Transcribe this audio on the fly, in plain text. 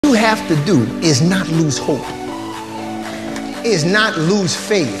you have to do is not lose hope, is not lose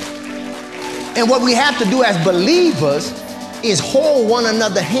faith. And what we have to do as believers is hold one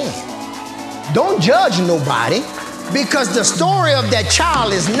another hand. Don't judge nobody, because the story of that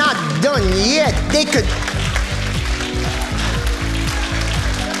child is not done yet.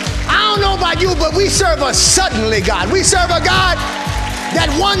 I don't know about you, but we serve a suddenly God. We serve a God that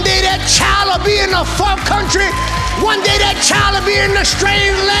one day that child will be in a far country, one day that child will be in a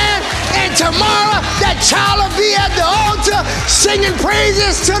strange land, and tomorrow that child will be at the altar singing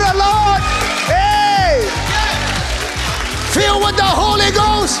praises to the Lord. Hey! Filled with the Holy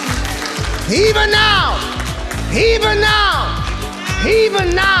Ghost. Even now. Even now.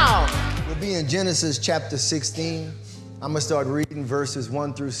 Even now. We'll be in Genesis chapter 16. I'm going to start reading verses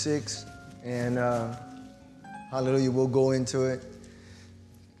 1 through 6. And hallelujah, we'll go into it.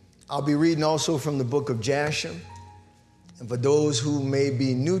 I'll be reading also from the Book of Jasher. And for those who may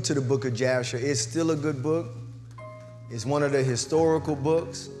be new to the Book of Jasher, it's still a good book. It's one of the historical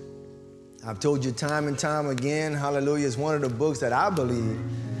books. I've told you time and time again, hallelujah, it's one of the books that I believe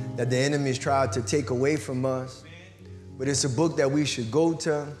that the enemy's tried to take away from us. But it's a book that we should go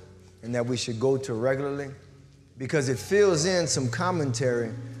to and that we should go to regularly, because it fills in some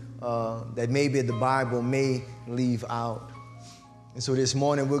commentary that maybe the Bible may leave out. And so this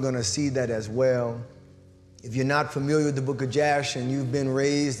morning we're going to see that as well. If you're not familiar with the Book of Jasher and you've been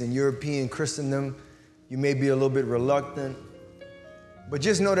raised in European Christendom, you may be a little bit reluctant. But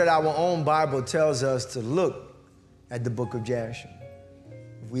just know that our own Bible tells us to look at the Book of Jasher.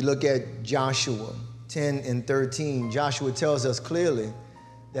 If we look at Joshua 10 and 13, Joshua tells us clearly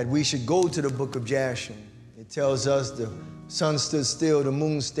that we should go to the Book of Jasher. It tells us the sun stood still, the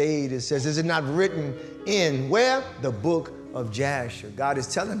moon stayed. It says, is it not written in where? The Book of Jasher. God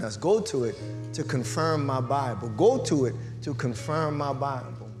is telling us, go to it to confirm my Bible. Go to it to confirm my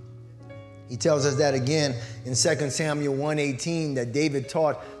Bible. He tells us that again in 2 Samuel 1:18, that David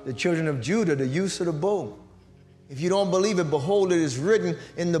taught the children of Judah the use of the bow. If you don't believe it, behold, it is written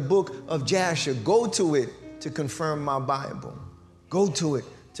in the Book of Jasher. Go to it to confirm my Bible. Go to it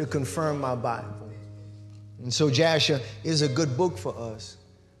to confirm my Bible. And so Jasher is a good book for us.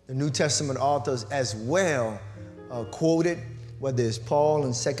 The New Testament authors as well quoted, whether it's Paul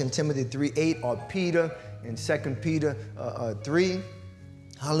in 2 Timothy 3:8 or Peter in 2 Peter 3.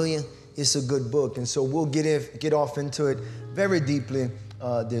 Hallelujah. It's a good book. And so we'll get off into it very deeply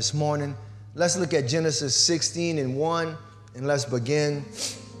this morning. Let's look at Genesis 16 and 1, and let's begin.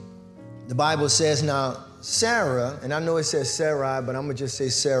 The Bible says, now Sarah, and I know it says Sarai, but I'm going to just say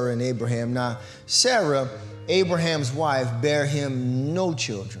Sarah and Abraham. Now Sarah, Abraham's wife, bare him no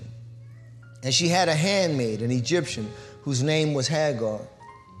children. And she had a handmaid, an Egyptian, whose name was Hagar.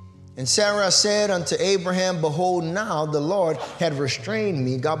 And Sarah said unto Abraham, behold, now the Lord had restrained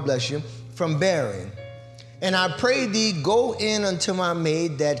me, God bless you, from bearing. And I pray thee, go in unto my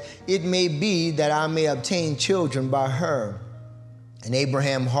maid, that it may be that I may obtain children by her. And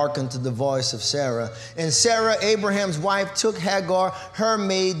Abraham hearkened to the voice of Sarah. And Sarah, Abraham's wife, took Hagar, her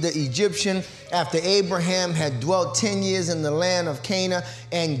maid, the Egyptian, after Abraham had dwelt 10 years in the land of Canaan,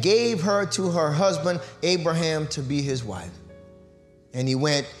 and gave her to her husband Abraham to be his wife. And he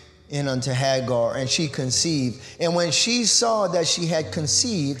went in unto Hagar, and she conceived. And when she saw that she had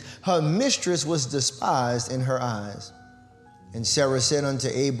conceived, her mistress was despised in her eyes. And Sarah said unto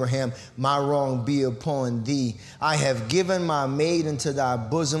Abraham, my wrong be upon thee. I have given my maid into thy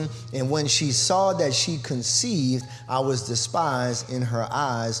bosom. And when she saw that she conceived, I was despised in her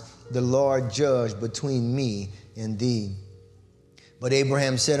eyes. The Lord judged between me and thee. But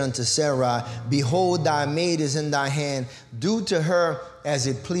Abraham said unto Sarai, behold, thy maid is in thy hand. Do to her as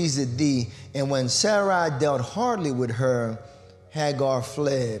it pleaseth thee. And when Sarai dealt hardly with her, Hagar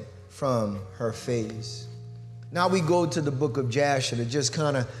fled from her face. Now we go to the Book of Jasher to just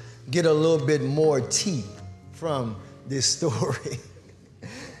kind of get a little bit more teeth from this story.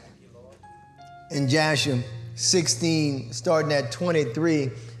 In Jasher 16, starting at 23,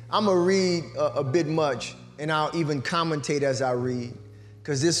 I'm going to read a bit much, and I'll even commentate as I read,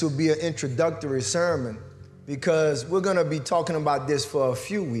 because this will be an introductory sermon, because we're going to be talking about this for a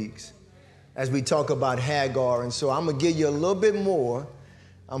few weeks as we talk about Hagar. And so I'm going to give you a little bit more.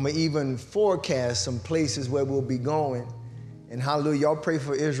 I'm going to even forecast some places where we'll be going. And hallelujah, y'all pray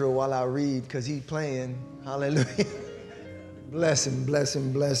for Israel while I read, because he's playing. Hallelujah. Bless him, bless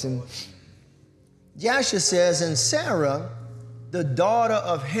him, bless him. Jasher says, and Sarah, the daughter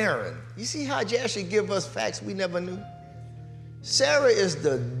of Haran. You see how Jasher give us facts we never knew? Sarah is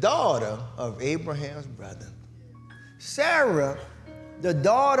the daughter of Abraham's brother. Sarah, the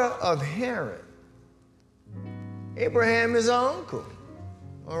daughter of Haran. Abraham is her uncle.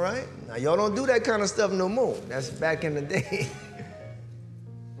 All right? Now, y'all don't do that kind of stuff no more. That's back in the day.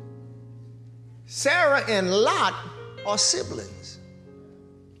 Sarah and Lot are siblings.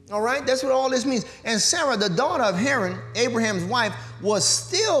 All right? That's what all this means. And Sarah, the daughter of Haran, Abraham's wife, was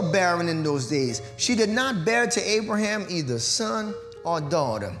still barren in those days. She did not bear to Abraham either son or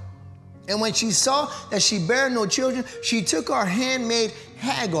daughter. And when she saw that she bare no children, she took her handmaid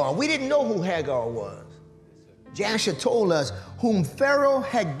Hagar. We didn't know who Hagar was. Jasher told us whom Pharaoh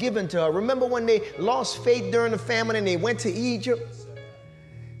had given to her. Remember when they lost faith during the famine and they went to Egypt?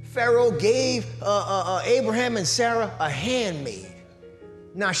 Pharaoh gave Abraham and Sarah a handmaid.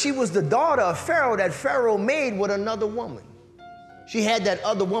 Now, she was the daughter of Pharaoh that Pharaoh made with another woman. She had that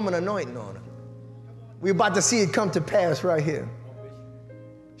other woman anointing on her. We're about to see it come to pass right here.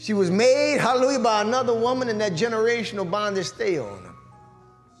 She was made, hallelujah, by another woman, and that generational bondage stay on her.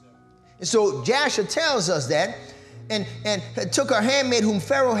 And so Jasher tells us that, and took her handmaid whom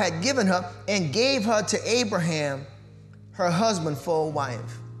Pharaoh had given her and gave her to Abraham, her husband, for a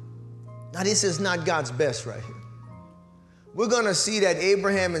wife. Now, this is not God's best right here. We're going to see that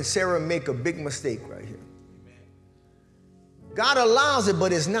Abraham and Sarah make a big mistake right here. God allows it,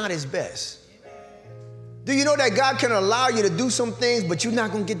 but it's not his best. Do you know that God can allow you to do some things, but you're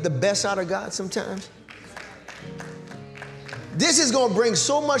not going to get the best out of God sometimes? This is going to bring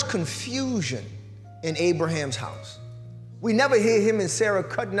so much confusion in Abraham's house. We never hear him and Sarah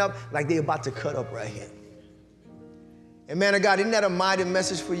cutting up like they're about to cut up right here. And man of God, isn't that a mighty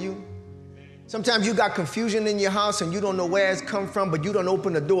message for you? Sometimes you got confusion in your house and you don't know where it's come from, but you don't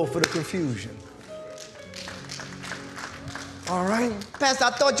open the door for the confusion. All right? Pastor,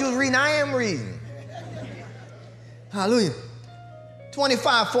 I thought you was reading. I am reading. Hallelujah.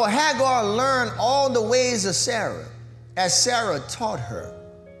 25, for Hagar learned all the ways of Sarah, as Sarah taught her.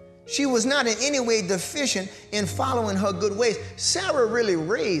 She was not in any way deficient in following her good ways. Sarah really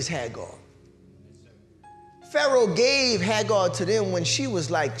raised Hagar. Pharaoh gave Hagar to them when she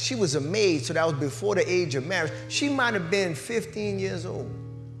was a maid, so that was before the age of marriage. She might have been 15 years old.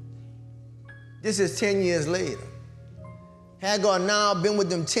 This is 10 years later. Hagar now been with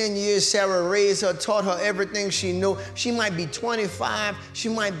them 10 years. Sarah raised her, taught her everything she knew. She might be 25. She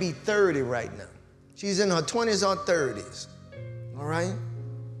might be 30 right now. She's in her 20s or 30s. All right?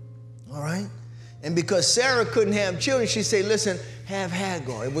 All right? And because Sarah couldn't have children, she said, listen, have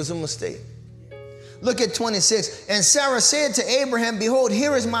Hagar. It was a mistake. Look at 26. And Sarah said to Abraham, behold,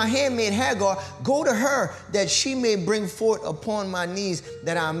 here is my handmaid Hagar. Go to her that she may bring forth upon my knees,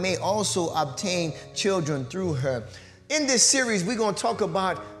 that I may also obtain children through her. In this series, we're going to talk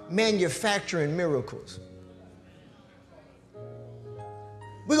about manufacturing miracles.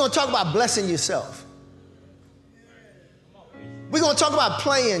 We're going to talk about blessing yourself. We're going to talk about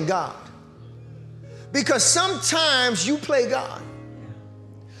playing God. Because sometimes you play God.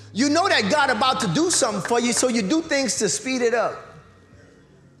 You know that God about to do something for you, so you do things to speed it up.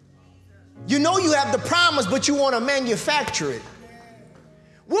 You know you have the promise, but you want to manufacture it.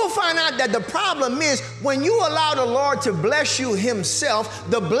 We'll find out that the problem is when you allow the Lord to bless you himself,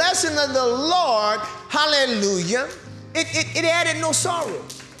 the blessing of the Lord, hallelujah, it added no sorrow.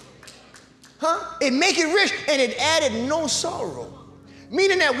 Huh? It make it rich, and it added no sorrow.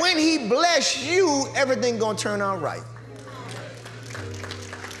 Meaning that when he bless you, everything gonna turn out right.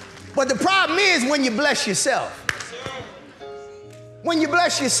 But the problem is when you bless yourself. When you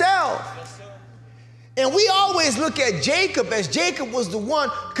bless yourself. And we always look at Jacob as Jacob was the one,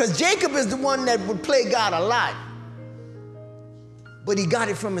 because Jacob is the one that would play God a lot. But he got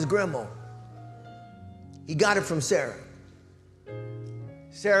it from his grandma. He got it from Sarah.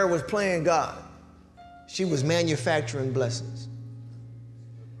 Sarah was playing God. She was manufacturing blessings.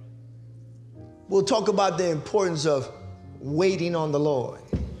 We'll talk about the importance of waiting on the Lord.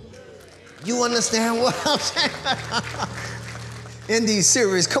 You understand what I'm saying? In these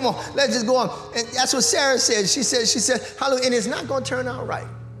series. Come on, let's just go on. And that's what Sarah said. She said, hallelujah, and it's not going to turn out right.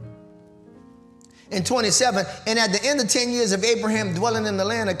 In 27, and at the end of 10 years of Abraham dwelling in the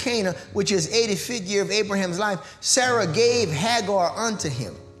land of Canaan, which is 85th year of Abraham's life, Sarah gave Hagar unto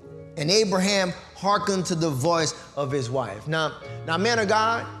him, and Abraham hearkened to the voice of his wife. Now, man of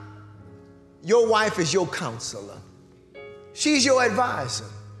God, your wife is your counselor. She's your advisor.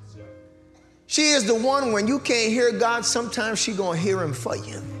 She is the one when you can't hear God, sometimes she's going to hear him for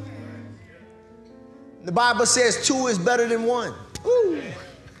you. The Bible says 2 is better than 1. Woo.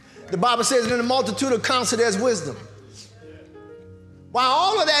 The Bible says in the multitude of counsel there's wisdom. While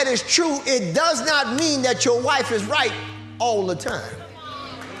all of that is true, it does not mean that your wife is right all the time.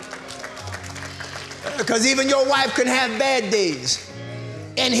 Because even your wife can have bad days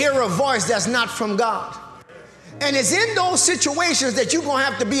and hear a voice that's not from God. And it's in those situations that you're going to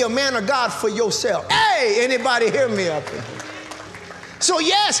have to be a man of God for yourself. Hey, anybody hear me up here? So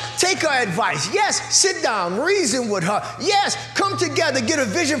yes, take her advice. Yes, sit down, reason with her. Yes, come together, get a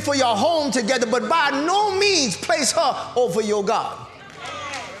vision for your home together, but by no means place her over your God.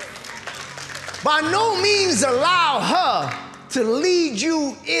 By no means allow her to lead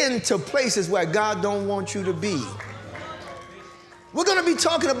you into places where God don't want you to be. We're going to be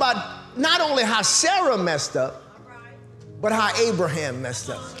talking about not only how Sarah messed up, but how Abraham messed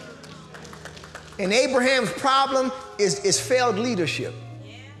up. And Abraham's problem is failed leadership.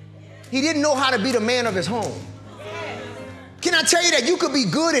 He didn't know how to be the man of his home. Can I tell you that you could be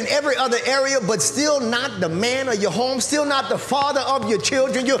good in every other area, but still not the man of your home, still not the father of your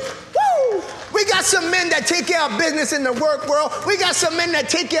children? We got some men that take care of business in the work world. We got some men that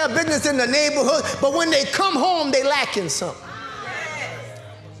take care of business in the neighborhood, but when they come home, they lacking something.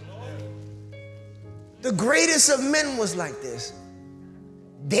 The greatest of men was like this.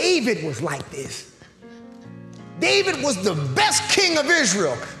 David was like this. David was the best king of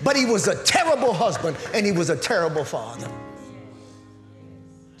Israel, but he was a terrible husband and he was a terrible father.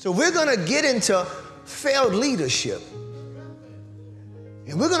 So we're going to get into failed leadership.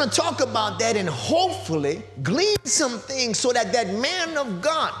 And we're going to talk about that and hopefully glean some things so that that man of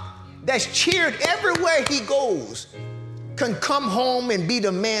God that's cheered everywhere he goes can come home and be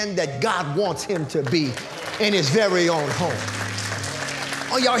the man that God wants him to be in his very own home.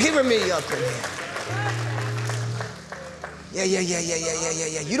 Oh, y'all hearing me up in here? Yeah.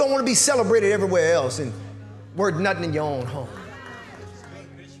 You don't want to be celebrated everywhere else and worth nothing in your own home.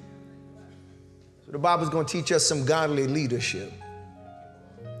 So the Bible's going to teach us some godly leadership.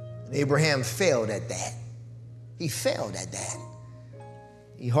 And Abraham failed at that. He failed at that.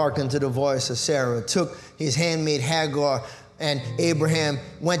 He hearkened to the voice of Sarah, took his handmaid Hagar, and Abraham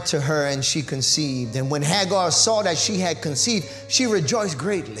went to her and she conceived. And when Hagar saw that she had conceived, she rejoiced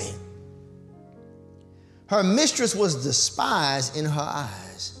greatly. Her mistress was despised in her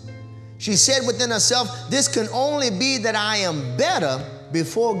eyes. She said within herself, this can only be that I am better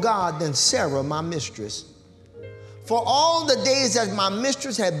before God than Sarah, my mistress. For all the days that my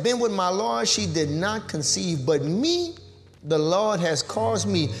mistress had been with my Lord, she did not conceive, but me, the Lord has caused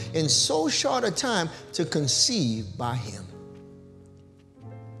me in so short a time to conceive by him.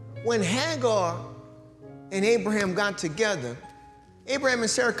 When Hagar and Abraham got together, Abraham and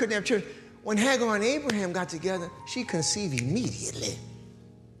Sarah couldn't have children. When Hagar and Abraham got together, she conceived immediately.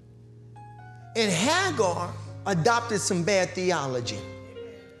 And Hagar adopted some bad theology.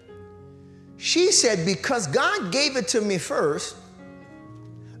 She said, because God gave it to me first,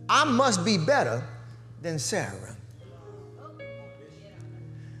 I must be better than Sarah.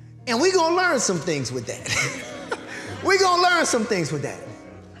 And we're going to learn some things with that. We're going to learn some things with that.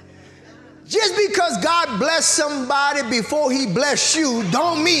 Just because God blessed somebody before he blessed you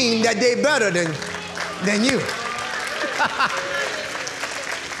don't mean that they're better than you.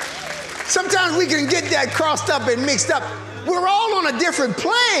 Sometimes we can get that crossed up and mixed up. We're all on a different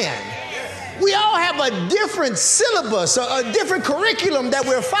plan. We all have a different syllabus, a different curriculum that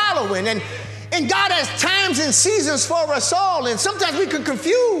we're following. And God has times and seasons for us all. And sometimes we can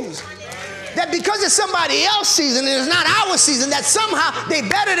confuse that because it's somebody else's season and it's not our season, that somehow they're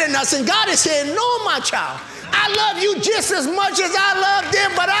better than us. And God is saying, no, my child, I love you just as much as I love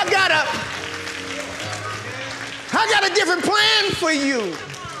them, but I got a different plan for you.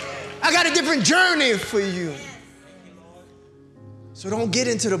 I got a different journey for you. So don't get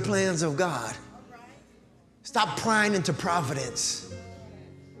into the plans of God. Stop prying into providence.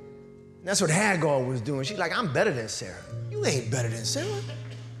 And that's what Hagar was doing. She's like, I'm better than Sarah. You ain't better than Sarah.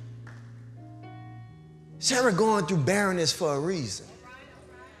 Sarah going through barrenness for a reason.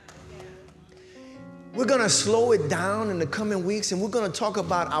 We're going to slow it down in the coming weeks, and we're going to talk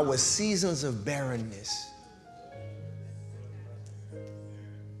about our seasons of barrenness.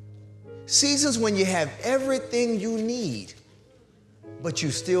 Seasons when you have everything you need, but you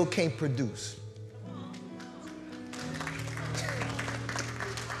still can't produce.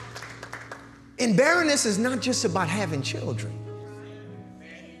 And barrenness is not just about having children.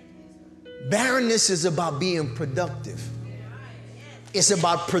 Barrenness is about being productive. It's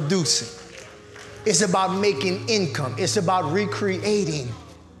about producing. It's about making income. It's about recreating.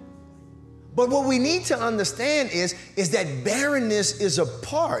 But what we need to understand is that barrenness is a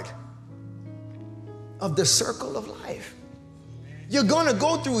part of the circle of life. You're going to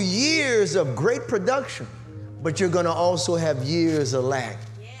go through years of great production, but you're going to also have years of lack.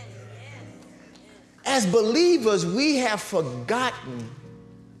 As believers, we have forgotten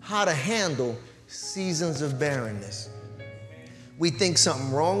how to handle seasons of barrenness. We think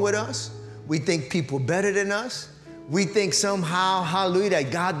something wrong with us. We think people better than us. We think somehow, hallelujah,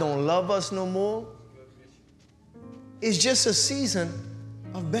 that God don't love us no more. It's just a season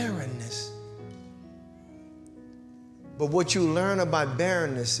of barrenness. But what you learn about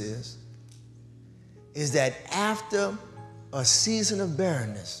barrenness is that after a season of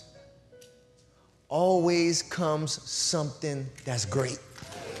barrenness, always comes something that's great.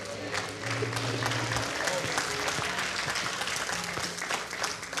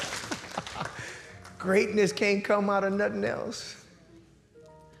 Greatness can't come out of nothing else.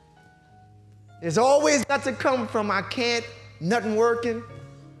 It's always got to come from I can't, nothing working,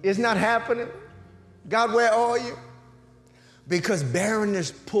 it's not happening. God, where are you? Because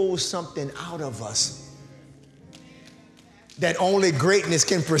barrenness pulls something out of us that only greatness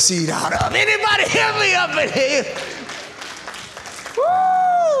can proceed out of. Anybody hear me up in here?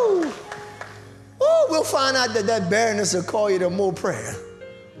 Woo! Woo! We'll find out that barrenness will call you to more prayer,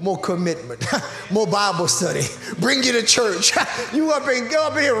 more commitment, more Bible study. Bring you to church. You up in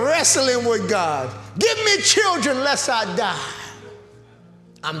here wrestling with God. Give me children lest I die.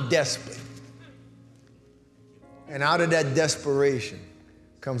 I'm desperate. And out of that desperation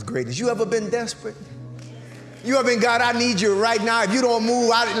comes greatness. You ever been desperate? You ever been, God, I need you right now. If you don't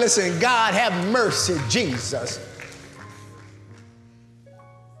move out, listen, God, have mercy, Jesus.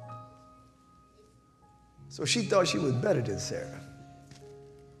 So she thought she was better than Sarah.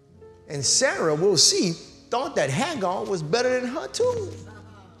 And Sarah, we'll see, thought that Hagar was better than her too.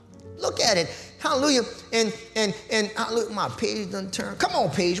 Look at it. Hallelujah. And hallelujah, my page done turned. Come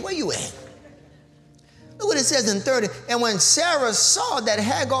on, page, where you at? Look what it says in 30. And when Sarah saw that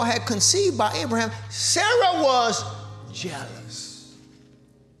Hagar had conceived by Abraham, Sarah was jealous.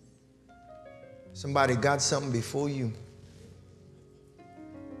 Somebody got something before you,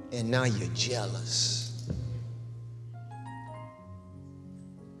 and now you're jealous.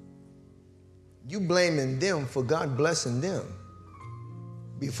 You blaming them for God blessing them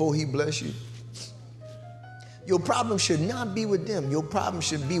before he bless you. Your problem should not be with them. Your problem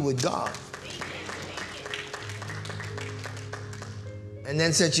should be with God. And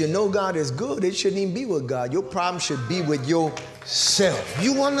then since you know God is good, it shouldn't even be with God. Your problem should be with yourself.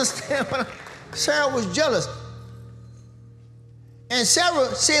 You understand? Sarah was jealous. And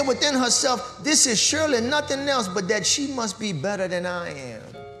Sarah said within herself, this is surely nothing else but that she must be better than I am.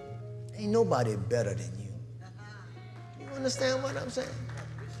 Ain't nobody better than you. You understand what I'm saying?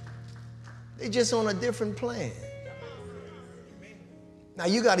 They just on a different plan. Now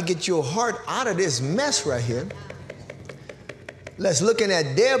you got to get your heart out of this mess right here. Let's looking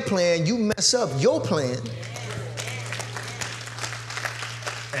at their plan, you mess up your plan.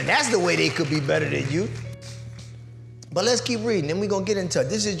 And that's the way they could be better than you. But let's keep reading, and we're going to get into it.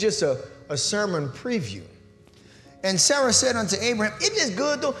 This is just a sermon preview. And Sarah said unto Abraham, isn't this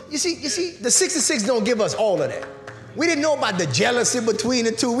good though? You see, the 66 don't give us all of that. We didn't know about the jealousy between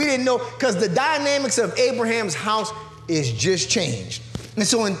the two. We didn't know, because the dynamics of Abraham's house is just changed. And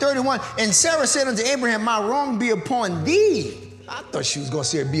so in 31, and Sarah said unto Abraham, my wrong be upon thee. I thought she was going to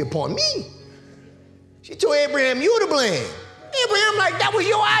say it be upon me. She told Abraham, you to blame. Abraham like, that was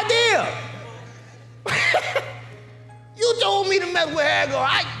your idea. You told me to mess with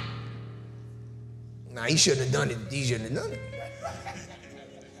Hagar. Nah, he shouldn't have done it. He shouldn't have done it.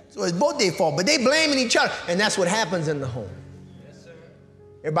 So it's both their fault, but they blaming each other. And that's what happens in the home. Yes, sir.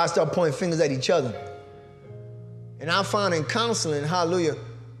 Everybody start pointing fingers at each other. And I found in counseling, hallelujah,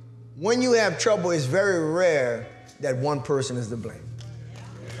 when you have trouble, it's very rare that one person is to blame.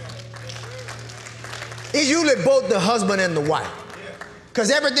 It's usually both the husband and the wife. Because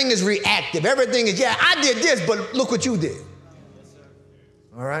everything is reactive. Everything is, yeah, I did this, but look what you did.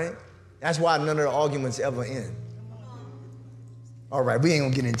 All right? That's why none of the arguments ever end. All right, we ain't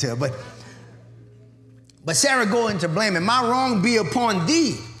going to get into it. But Sarah going to blame him. My wrong be upon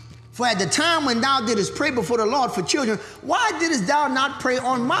thee. For at the time when thou didst pray before the Lord for children, why didst thou not pray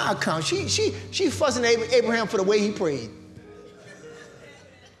on my account? She fussing Abraham for the way he prayed.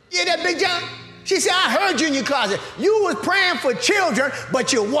 You hear that, Big John? She said, I heard you in your closet. You was praying for children,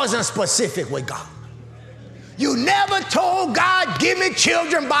 but you wasn't specific with God. You never told God, give me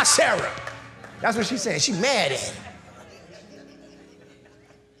children by Sarah. That's what she's saying. She's mad at him.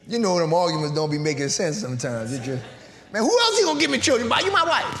 You know them arguments don't be making sense sometimes. It just, man, who else is going to give me children by? You my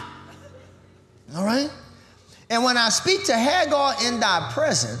wife. All right? And when I speak to Hagar in thy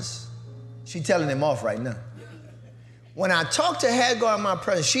presence, she's telling him off right now. When I talk to Hagar in my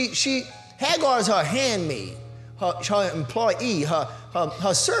presence, Hagar is her handmaid, her employee,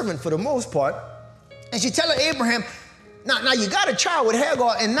 her servant for the most part. And she's telling Abraham, now you got a child with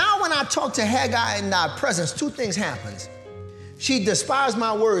Hagar, and now when I talk to Hagar in thy presence, two things happens. She despised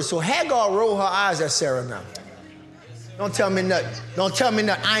my words. So Hagar rolled her eyes at Sarah now. Don't tell me nothing. Don't tell me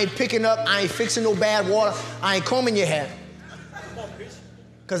nothing. I ain't picking up. I ain't fixing no bad water. I ain't combing your hair.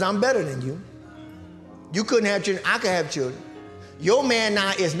 Because I'm better than you. You couldn't have children. I could have children. Your man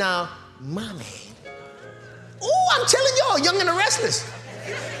now is now my man. Ooh, I'm telling y'all, Young and the Restless.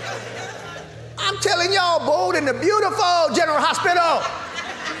 I'm telling y'all, Bold and the Beautiful, General Hospital.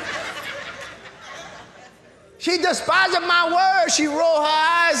 She despised my words. She rolled her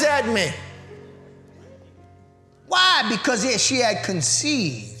eyes at me. Why? Because she had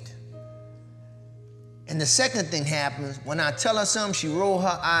conceived. And the second thing happens, when I tell her something, she rolled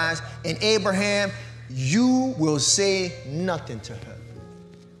her eyes. And Abraham, you will say nothing to her.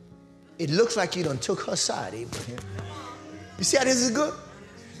 It looks like you done took her side, Abraham. You see how this is good?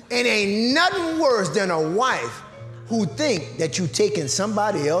 And ain't nothing worse than a wife who think that you taking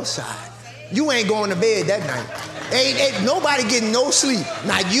somebody else's side. You ain't going to bed that night. Ain't nobody getting no sleep.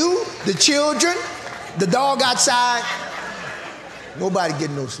 Not you, the children, the dog outside. Nobody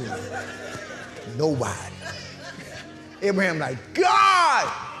getting no sleep. Nobody. Abraham like, God!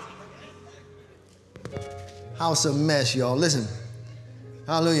 House a mess, y'all. Listen.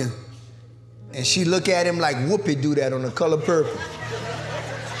 Hallelujah. And she look at him like Whoopi do that on The Color Purple.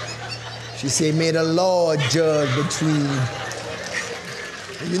 She said, may the Lord judge between.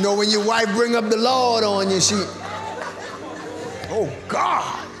 And you know when your wife bring up the Lord on you, she, oh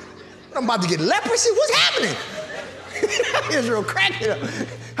God, I'm about to get leprosy. What's happening? Israel cracked it up.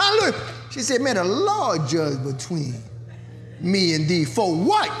 Hallelujah. She said, may the Lord judge between me and thee for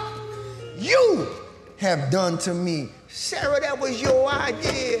what you have done to me. Sarah, that was your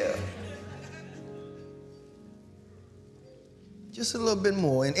idea. Just a little bit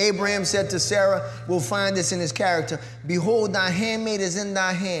more. And Abraham said to Sarah, we'll find this in his character, behold, thy handmaid is in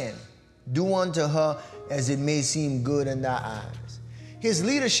thy hand. Do unto her as it may seem good in thy eyes. His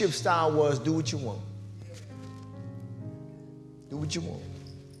leadership style was do what you want. Do what you want.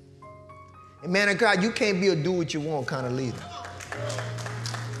 And man of God, you can't be a do what you want kind of leader.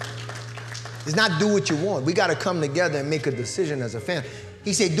 It's not do what you want. We got to come together and make a decision as a family.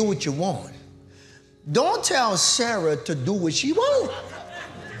 He said, do what you want. Don't tell Sarah to do what she wants.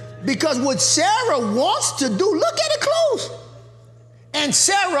 Because what Sarah wants to do, look at it close. And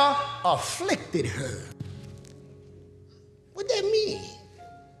Sarah afflicted her. What that mean?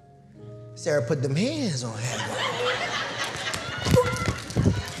 Sarah put them hands on Hagar.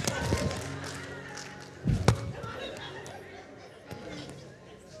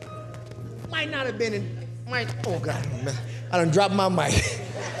 Might not have been in, oh God, I done dropped my mic.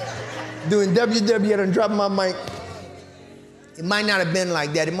 Doing WW, I done dropped my mic. It might not have been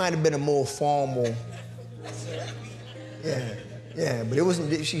like that. It might have been a more formal. Yeah, but it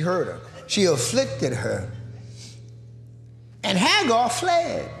wasn't, she heard her. She afflicted her. And Hagar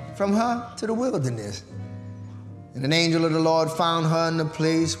fled from her to the wilderness. And an angel of the Lord found her in the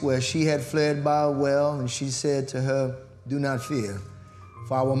place where she had fled by a well, and she said to her, do not fear,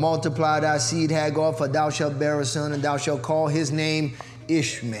 for I will multiply thy seed, Hagar, for thou shalt bear a son, and thou shalt call his name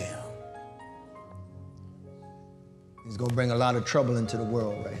Ishmael. He's going to bring a lot of trouble into the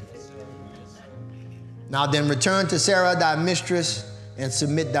world, right? Now then return to Sarah, thy mistress, and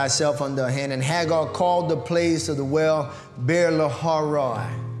submit thyself under her hand. And Hagar called the place of the well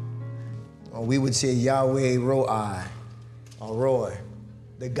Beer-lahai. Or we would say Yahweh Roi, or Roy,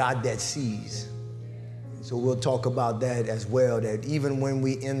 the God that sees. So we'll talk about that as well, that even when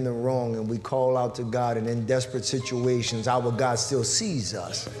we in the wrong and we call out to God and in desperate situations, our God still sees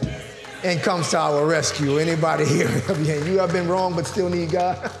us and comes to our rescue. Anybody here? You have been wrong but still need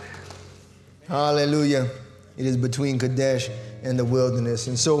God? Hallelujah. It is between Kadesh and the wilderness.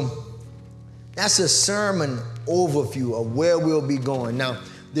 And so that's a sermon overview of where we'll be going. Now,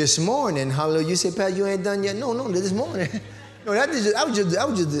 this morning, hallelujah, you say, Pat, you ain't done yet? No, this morning. No, that was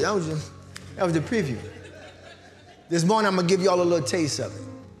the preview. This morning, I'm going to give y'all a little taste of it.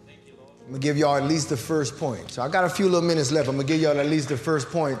 I'm going to give y'all at least the first point. So I got a few little minutes left. I'm going to give y'all at least the first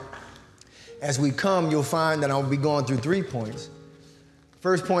point. As we come, you'll find that I'll be going through 3 points.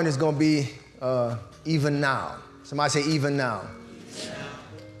 First point is going to be even now. Somebody say even now.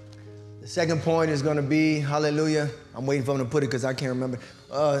 The second point is going to be, hallelujah, I'm waiting for him to put it because I can't remember,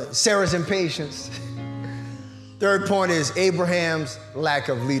 Sarah's impatience. Third point is Abraham's lack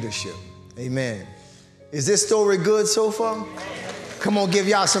of leadership. Amen. Is this story good so far? Come on, give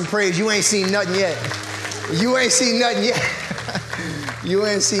y'all some praise. You ain't seen nothing yet. You ain't seen nothing yet. You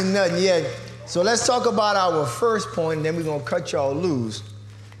ain't seen nothing yet. So let's talk about our first point, and then we're going to cut y'all loose.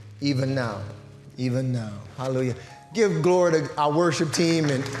 Even now. Even now. Hallelujah. Give glory to our worship team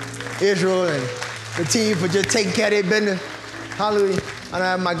and Israel and the team for just taking care of their business. Hallelujah. I don't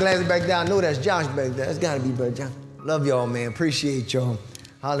have my glasses back there. I know that's Josh back there. That's got to be Brother Josh. Love y'all, man. Appreciate y'all.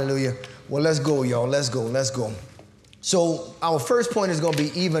 Hallelujah. Well, let's go, y'all. Let's go. Let's go. So our first point is going to be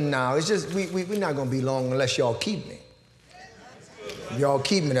even now. It's just we're not going to be long unless y'all keep me. If y'all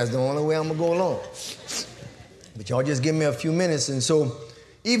keep me, that's the only way I'm going to go along. But y'all just give me a few minutes. And so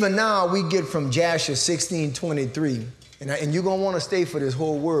even now we get from Jasher 16:23. And you're going to want to stay for this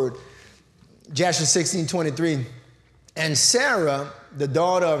whole word. Jasher 16:23. And Sarah, the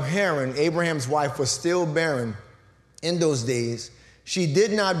daughter of Haran, Abraham's wife, was still barren in those days. She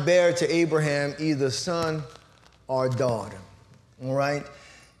did not bear to Abraham either son or daughter. All right?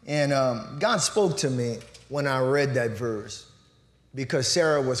 And God spoke to me when I read that verse because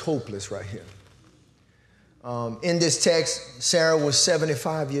Sarah was hopeless right here. In this text, Sarah was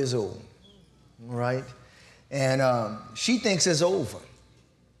 75 years old. All right? And she thinks it's over.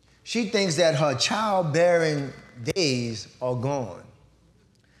 She thinks that her childbearing days are gone.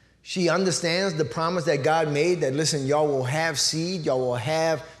 She understands the promise that God made that, listen, y'all will have seed, y'all will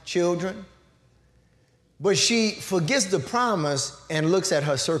have children. But she forgets the promise and looks at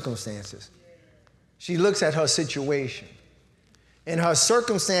her circumstances. She looks at her situation. And her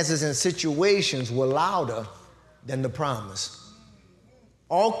circumstances and situations were louder than the promise.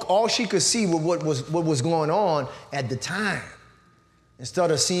 All she could see was what was going on at the time,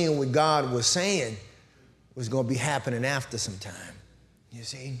 instead of seeing what God was saying was going to be happening after some time, you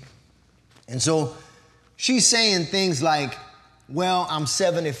see? And so she's saying things like, well, I'm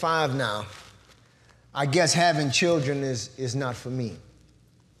 75 now. I guess having children is not for me.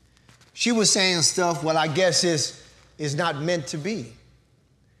 She was saying stuff, well, I guess it's not meant to be.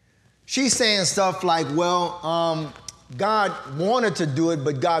 She's saying stuff like, well, God wanted to do it,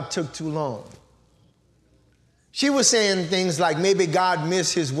 but God took too long. She was saying things like maybe God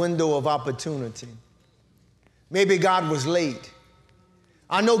missed his window of opportunity. Maybe God was late.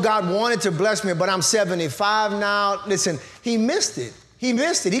 I know God wanted to bless me, but I'm 75 now. Listen, he missed it. He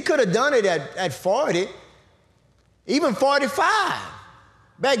missed it. He could have done it at 40, even 45.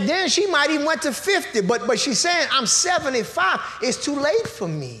 Back then, she might even went to 50, but she's saying, I'm 75. It's too late for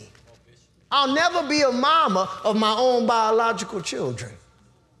me. I'll never be a mama of my own biological children,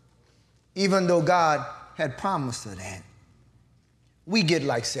 even though God had promised her that. We get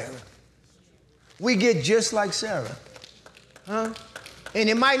like Sarah. We get just like Sarah. Huh? And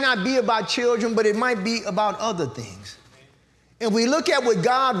it might not be about children, but it might be about other things. And we look at what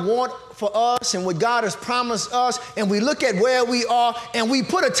God wants for us and what God has promised us, and we look at where we are, and we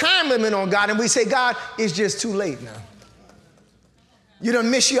put a time limit on God, and we say, God, it's just too late now. You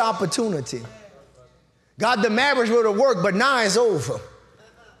done miss your opportunity. God, the marriage would have worked, but now it's over.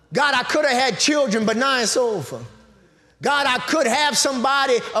 God, I could have had children, but now it's over. God, I could have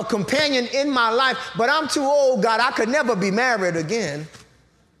somebody, a companion in my life, but I'm too old, God. I could never be married again.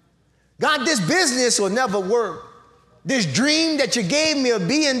 God, this business will never work. This dream that you gave me of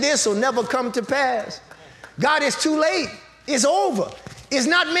being this will never come to pass. God, it's too late. It's over. It's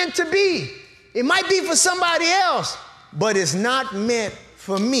not meant to be. It might be for somebody else, but it's not meant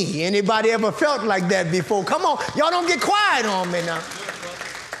for me. Anybody ever felt like that before? Come on, y'all don't get quiet on me now.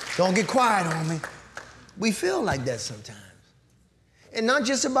 Don't get quiet on me. We feel like that sometimes. And not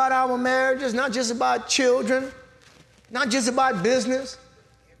just about our marriages, not just about children, not just about business,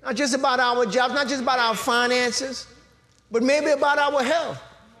 not just about our jobs, not just about our finances, but maybe about our health.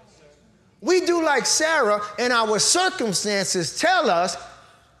 We do like Sarah, and our circumstances tell us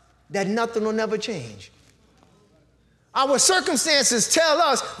that nothing will never change. Our circumstances tell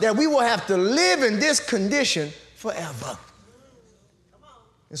us that we will have to live in this condition forever.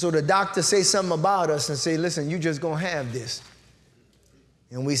 And so the doctor say something about us and say, listen, you just gonna have this.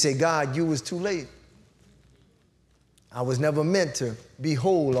 And we say, God, you was too late. I was never meant to be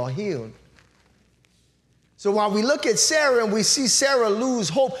whole or healed. So while we look at Sarah and we see Sarah lose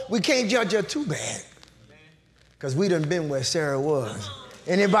hope, we can't judge her too bad, because we done been where Sarah was.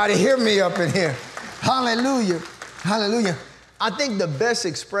 Anybody hear me up in here? Hallelujah. Hallelujah. I think the best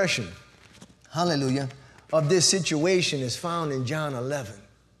expression, hallelujah, of this situation is found in John 11.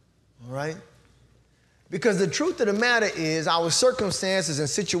 All right? Because the truth of the matter is our circumstances and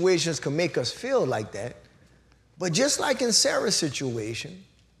situations can make us feel like that. But just like in Sarah's situation,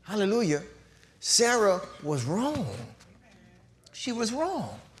 hallelujah, Sarah was wrong. She was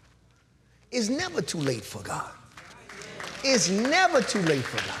wrong. It's never too late for God. It's never too late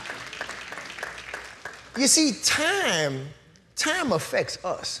for God. You see, time affects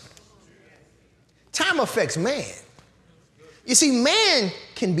us. Time affects man. You see, man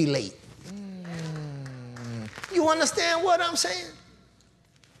can be late. You understand what I'm saying?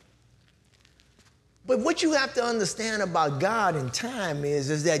 But what you have to understand about God and time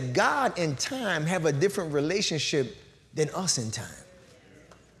is that God and time have a different relationship than us in time.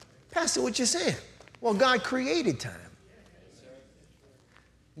 Pastor, what you saying? Well, God created time.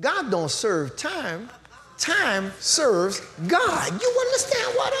 God don't serve time. Time serves God. You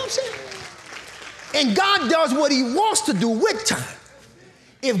understand what I'm saying? And God does what he wants to do with time.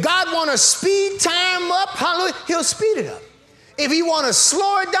 If God want to speed time up, hallelujah, he'll speed it up. If he want to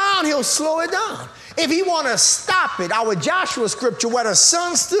slow it down, he'll slow it down. If he want to stop it, our Joshua scripture where the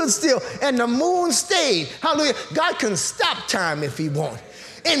sun stood still and the moon stayed, hallelujah, God can stop time if he wants.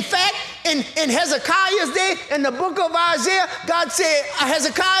 In fact, in Hezekiah's day, in the book of Isaiah, God said,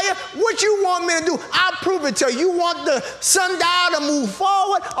 Hezekiah, what you want me to do? I'll prove it to you. You want the sundial to move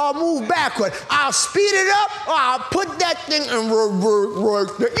forward or move backward? I'll speed it up or I'll put that thing in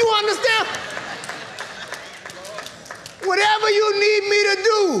reverse. You understand? Whatever you need me to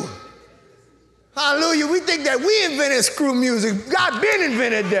do. Hallelujah. We think that we invented screw music. God been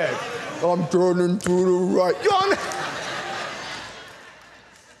invented that. I'm turning to the right. You understand?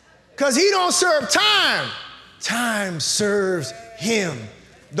 Because he don't serve time. Time serves him.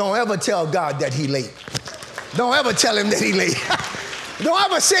 Don't ever tell God that he late. Don't ever tell him that he late. Don't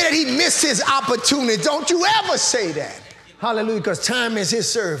ever say that he missed his opportunity. Don't you ever say that. Hallelujah, because time is his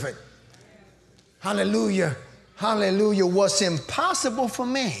servant. Hallelujah. Hallelujah. What's impossible for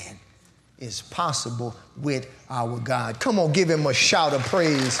man is possible with our God. Come on, give him a shout of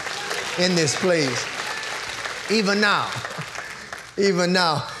praise in this place. Even now. Even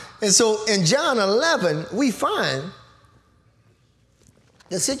now. And so in John 11, we find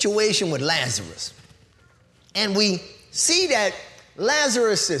the situation with Lazarus. And we see that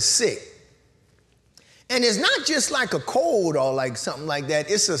Lazarus is sick. And it's not just like a cold or like something like that.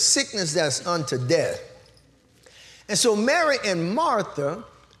 It's a sickness that's unto death. And so Mary and Martha,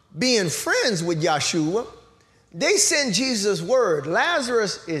 being friends with Yeshua, they send Jesus word,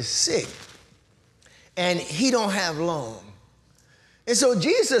 Lazarus is sick and he don't have long. And so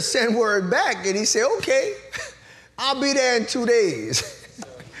Jesus sent word back and he said, okay, I'll be there in 2 days.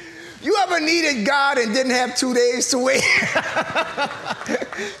 You ever needed God and didn't have 2 days to wait?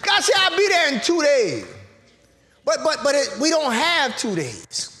 God said, I'll be there in 2 days. But we don't have 2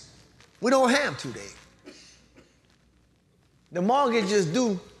 days. We don't have 2 days. The mortgage is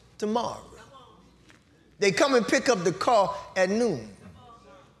due tomorrow. They come and pick up the car at noon.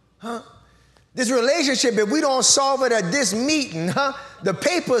 Huh? This relationship, if we don't solve it at this meeting, the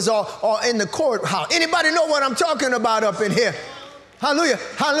papers are in the courthouse. Anybody know what I'm talking about up in here? Hallelujah,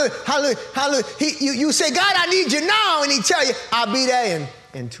 hallelujah, hallelujah, hallelujah. You say, God, I need you now. And he tell you, I'll be there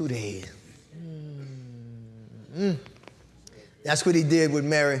in 2 days. That's what he did with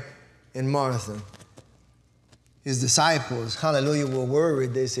Mary and Martha. His disciples, hallelujah, were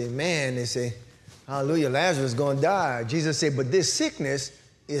worried. They say, man, hallelujah, Lazarus is going to die. Jesus said, but this sickness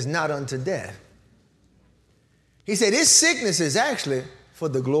is not unto death. He said, this sickness is actually for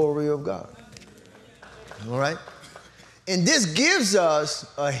the glory of God. All right? And this gives us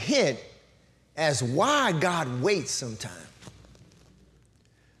a hint as why God waits sometimes.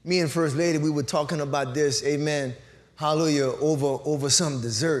 Me and First Lady, we were talking about this, amen, hallelujah, over some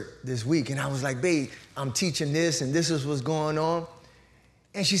dessert this week. And I was like, babe, I'm teaching this and this is what's going on.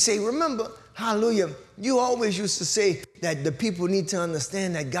 And she said, remember, hallelujah, you always used to say that the people need to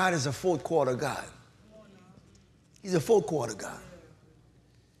understand that God is a fourth quarter God. He's a fourth quarter God.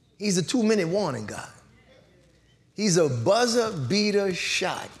 He's a 2-minute warning God. He's a buzzer beater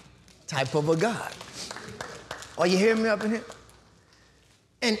shot type of a God. Are you hearing me up in here?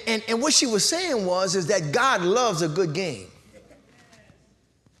 And what she was saying is that God loves a good game.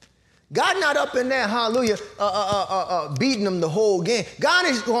 God not up in there, hallelujah, beating them the whole game. God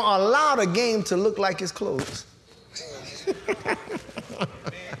is going to allow the game to look like it's closed.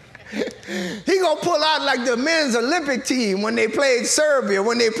 He going to pull out like the men's Olympic team when they played Serbia,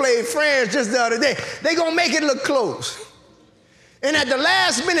 when they played France just the other day. They going to make it look close. And at the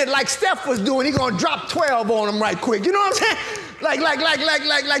last minute, like Steph was doing, he going to drop 12 on them right quick. You know what I'm saying? Like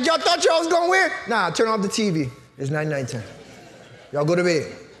y'all thought y'all was going to win? Nah, turn off the TV. It's 99-10. Y'all go to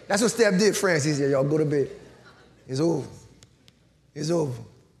bed. That's what Steph did, France. He said, y'all go to bed. It's over. It's over.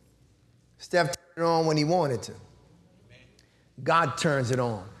 Steph turned it on when he wanted to. God turns it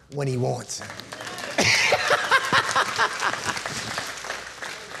on when he wants it.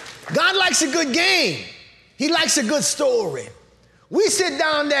 God likes a good game. He likes a good story. We sit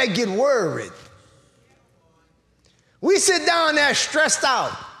down there and get worried. We sit down there stressed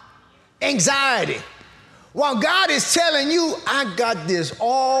out, anxiety. While God is telling you, I got this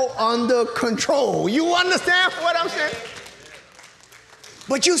all under control. You understand what I'm saying?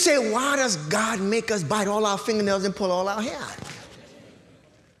 But you say, why does God make us bite all our fingernails and pull all our hair out?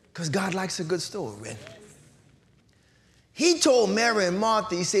 Because God likes a good story. He told Mary and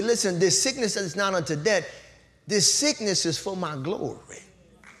Martha, he said, listen, this sickness is not unto death. This sickness is for my glory.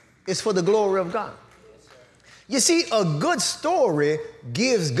 It's for the glory of God. You see, a good story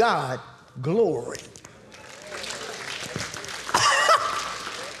gives God glory.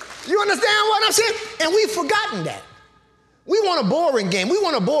 You understand what I'm saying? And we've forgotten that. We want a boring game. We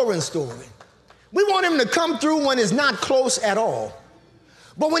want a boring story. We want him to come through when it's not close at all.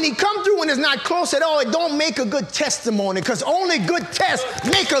 But when he come through when it's not close at all, it don't make a good testimony, because only good tests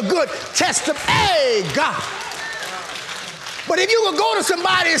make a good testimony. Hey, God. But if you could go to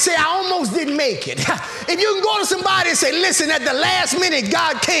somebody and say, I almost didn't make it. If you can go to somebody and say, listen, at the last minute,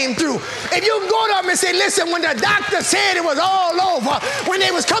 God came through. If you can go to them and say, listen, when the doctor said it was all over, when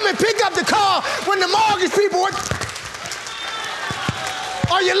they was coming to pick up the car, when the mortgage people were...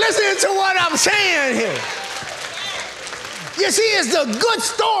 Are you listening to what I'm saying here? You see, it's the good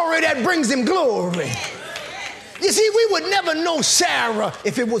story that brings him glory. You see, we would never know Sarah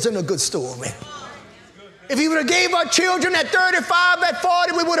if it wasn't a good story. If he would have gave her children at 35, at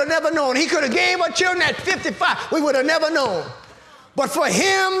 40, we would have never known. He could have gave her children at 55, we would have never known. But for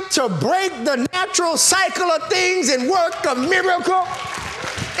him to break the natural cycle of things and work a miracle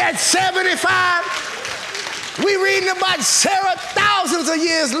at 75, we reading about Sarah thousands of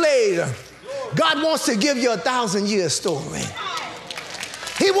years later. God wants to give you a 1,000-year story.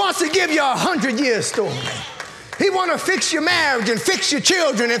 He wants to give you a 100-year story. He wants to fix your marriage and fix your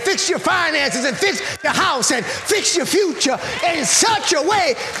children and fix your finances and fix your house and fix your future in such a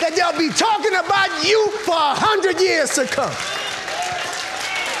way that they'll be talking about you for 100 years to come.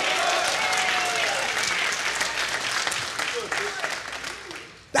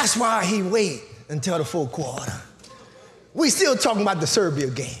 That's why he wait until the fourth quarter. We still talking about the Serbia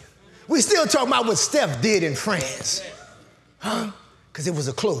game. We still talking about what Steph did in France. Huh? Because it was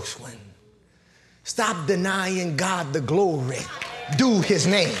a close one. Stop denying God the glory. Do his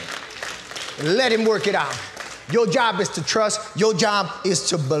name. Let him work it out. Your job is to trust. Your job is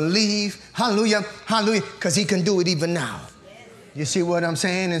to believe. Hallelujah. Hallelujah. Because he can do it even now. You see what I'm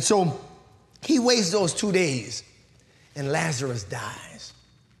saying? And so he waits those 2 days and Lazarus dies.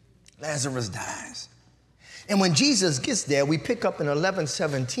 Lazarus dies. And when Jesus gets there, we pick up in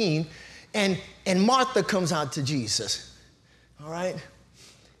 11:17, and Martha comes out to Jesus. All right?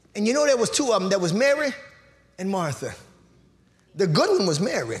 And you know there was two of them. There was Mary and Martha. The good one was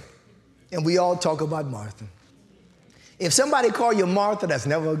Mary. And we all talk about Martha. If somebody call you Martha, that's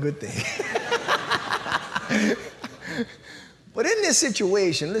never a good thing. But in this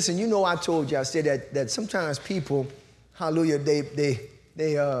situation, listen, you know I told you, I said that sometimes people, hallelujah, they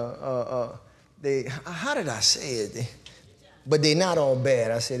how did I say it? But they're not all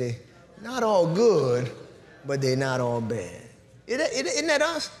bad. I said they not all good, but they're not all bad. Isn't that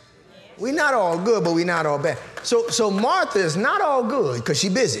us? We're not all good, but we're not all bad. So Martha is not all good because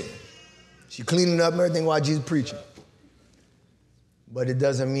she's busy. She's cleaning up and everything while Jesus preaching. But it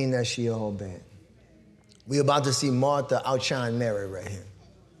doesn't mean that she all bad. We're about to see Martha outshine Mary right here.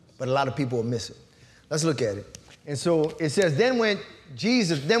 But a lot of people will miss it. Let's look at it. And so it says, then when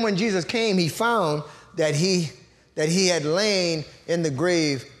Jesus came, he found that he had lain in the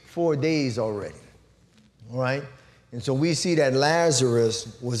grave 4 days already. All right? And so we see that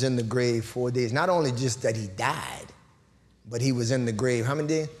Lazarus was in the grave 4 days. Not only just that he died, but he was in the grave. How many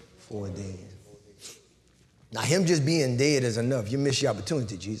days? 4 days. Now, him just being dead is enough. You miss your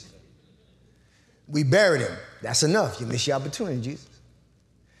opportunity, Jesus. We buried him. That's enough. You miss your opportunity, Jesus.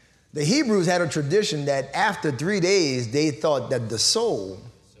 The Hebrews had a tradition that after 3 days, they thought that the soul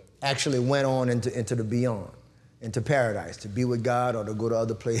actually went on into the beyond, into paradise, to be with God or to go to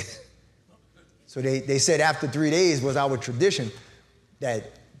other places. So they said after 3 days was our tradition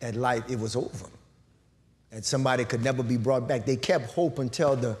that life, it was over, that somebody could never be brought back. They kept hope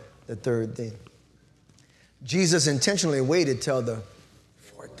until the third day. Jesus intentionally waited till the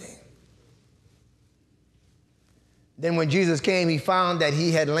fourth day. Then when Jesus came, he found that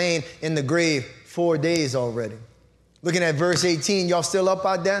he had lain in the grave 4 days already. Looking at verse 18, y'all still up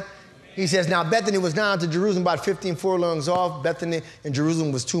out there? He says, now Bethany was down to Jerusalem about 15 furlongs off. Bethany and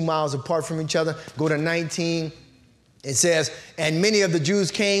Jerusalem was 2 miles apart from each other. Go to 19. It says, and many of the Jews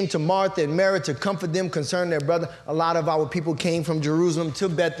came to Martha and Mary to comfort them concerning their brother. A lot of our people came from Jerusalem to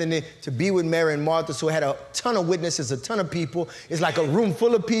Bethany to be with Mary and Martha. So it had a ton of witnesses, a ton of people. It's like a room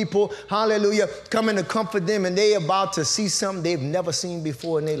full of people, hallelujah, coming to comfort them. And they about to see something they've never seen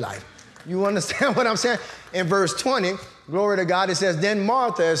before in their life. You understand what I'm saying? In verse 20, glory to God, it says, then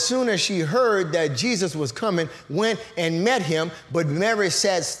Martha, as soon as she heard that Jesus was coming, went and met him, but Mary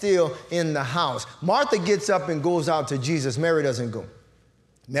sat still in the house. Martha gets up and goes out to Jesus. Mary doesn't go.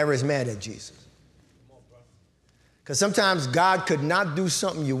 Mary's mad at Jesus. Because sometimes God could not do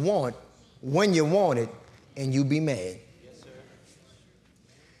something you want when you want it, and you be mad. Yes, sir.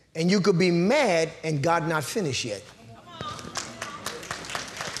 And you could be mad and God not finished yet.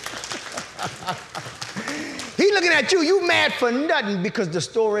 He looking at you, you mad for nothing because the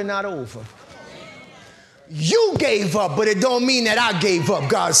story not over. You gave up, but it don't mean that I gave up.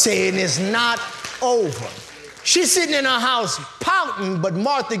 God's saying it's not over. She's sitting in her house pouting, but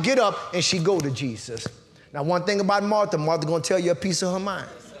Martha get up and she go to Jesus. Now, one thing about Martha, Martha gonna tell you a piece of her mind.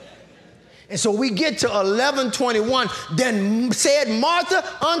 And so we get to 11:21. Then said Martha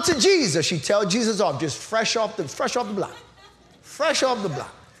unto Jesus. She tell Jesus off, just fresh off the block. Fresh off the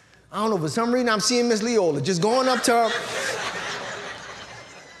block. I don't know, for some reason I'm seeing Miss Leola just going up to her.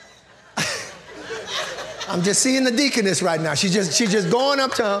 I'm just seeing the deaconess right now. She's just going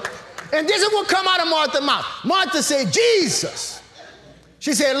up to her. And this is what come out of Martha's mouth. Martha said, Jesus.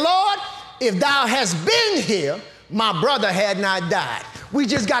 She said, Lord, if thou hast been here, my brother had not died. We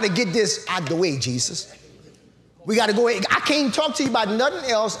just got to get this out the way, Jesus. We got to go ahead. I can't talk to you about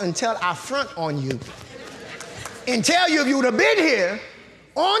nothing else until I front on you and tell you if you would have been here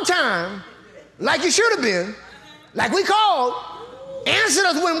on time, like you should have been, like we called, answered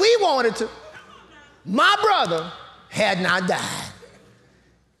us when we wanted to, my brother had not died.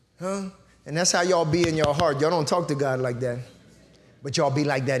 Huh? And that's how y'all be in your heart. Y'all don't talk to God like that, but y'all be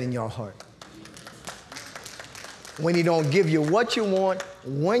like that in your heart. When he don't give you what you want,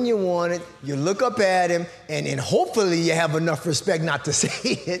 when you want it, you look up at him, and hopefully you have enough respect not to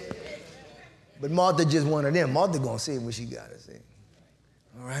say it. But Martha just one of them. Martha gonna say what she gotta say.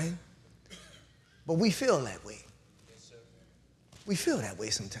 All right? But we feel that way. We feel that way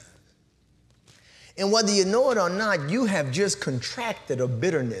sometimes. And whether you know it or not, you have just contracted a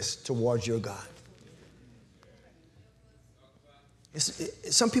bitterness towards your God.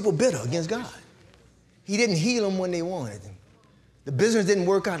 Some people bitter against God. He didn't heal them when they wanted him. The business didn't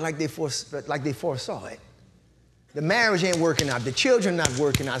work out like they foresaw it. The marriage ain't working out. The children not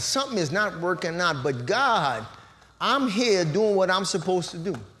working out. Something is not working out. But God, I'm here doing what I'm supposed to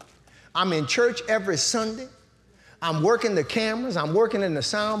do. I'm in church every Sunday. I'm working the cameras. I'm working in the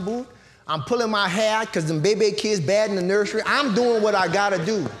sound booth. I'm pulling my hair out because them baby kids bad in the nursery. I'm doing what I got to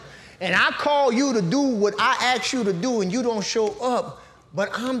do. And I call you to do what I ask you to do, and you don't show up. But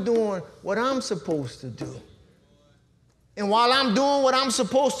I'm doing what I'm supposed to do. And while I'm doing what I'm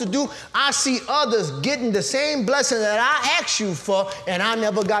supposed to do, I see others getting the same blessing that I asked you for, and I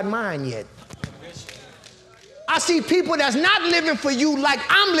never got mine yet. I see people that's not living for you like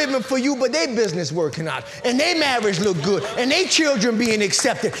I'm living for you, but their business working out, and their marriage look good, and their children being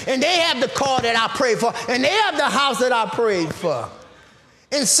accepted, and they have the car that I prayed for, and they have the house that I prayed for.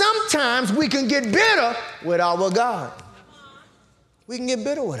 And sometimes we can get bitter with our God. We can get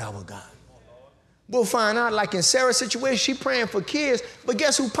bitter with our God. We'll find out, like in Sarah's situation, she praying for kids, but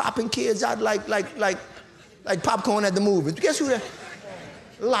guess who popping kids out like popcorn at the movies? Guess who that?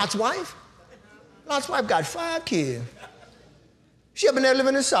 Lot's wife. Lot's wife got 5 kids. She up in there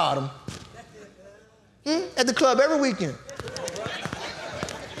living in Sodom. At the club every weekend.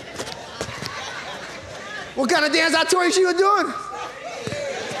 What kind of dance I told you she was doing?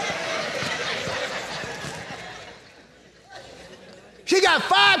 She got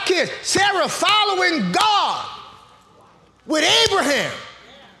 5 kids. Sarah following God with Abraham,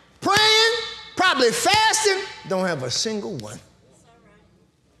 praying, probably fasting, don't have a single one.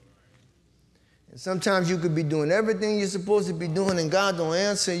 And sometimes you could be doing everything you're supposed to be doing and God don't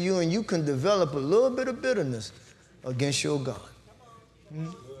answer you, and you can develop a little bit of bitterness against your God.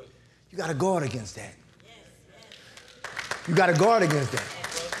 You got to guard against that. You got to guard against that.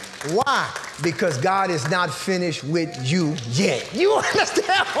 Why? Because God is not finished with you yet. You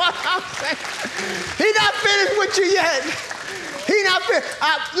understand what I'm saying? He's not finished with you yet. He's not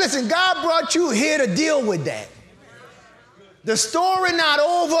finished. Listen, God brought you here to deal with that. The story not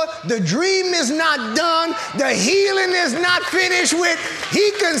over. The dream is not done. The healing is not finished with.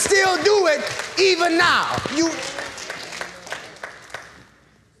 He can still do it even now.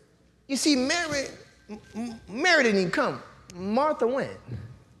 You see, Mary didn't even come. Martha went.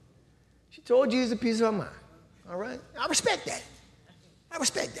 She told Jesus a piece of her mind. All right? I respect that. I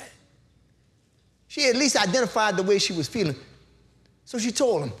respect that. She at least identified the way she was feeling. So she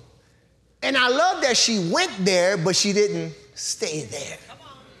told him. And I love that she went there, but she didn't stay there.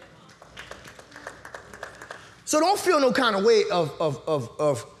 So don't feel no kind of way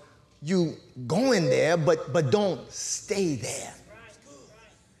of you go in there, but don't stay there.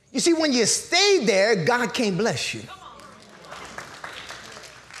 You see, when you stay there, God can't bless you.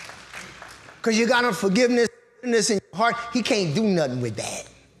 Because you got unforgiveness in your heart. He can't do nothing with that.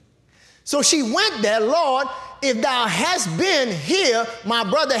 So she went there, Lord, if thou hast been here, my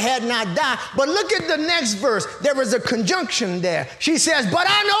brother had not died. But look at the next verse. There is a conjunction there. She says, but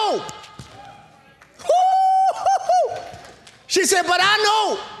I know. She said, but I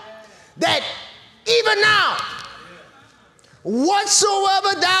know that even now,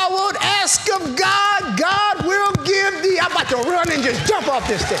 whatsoever thou wilt ask of God, God will give thee. I'm about to run and just jump off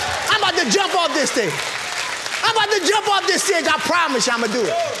this thing. I'm about to jump off this thing. I'm about to jump off this stage. I promise you I'm going to do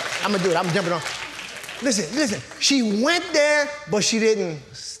it. I'm going to do it. I'm jumping on. Listen. She went there, but she didn't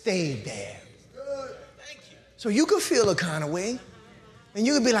stay there. So you could feel a kind of way. And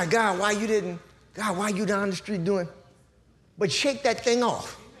you could be like, God, why you down the street doing? But shake that thing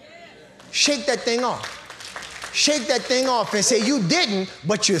off. Shake that thing off. Shake that thing off and say, you didn't,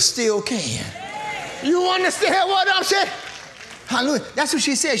 but you still can. You understand what I'm saying? Hallelujah. That's what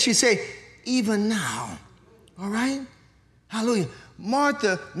she said. She said, even now. All right? Hallelujah.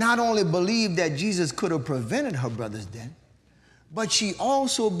 Martha not only believed that Jesus could have prevented her brother's death, but she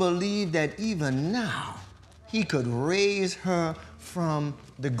also believed that even now he could raise her from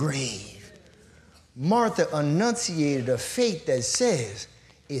the grave. Martha enunciated a faith that says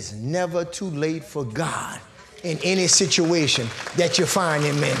it's never too late for God in any situation that you find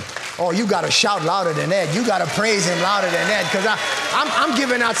him in. Oh, you got to shout louder than that. You got to praise him louder than that, because I'm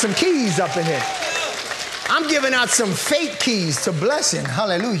giving out some keys up in here. I'm giving out some faith keys to blessing.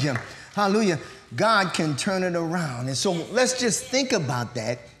 Hallelujah. Hallelujah. God can turn it around. And so let's just think about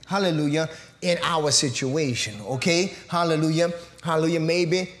that. Hallelujah. In our situation. Okay. Hallelujah. Hallelujah.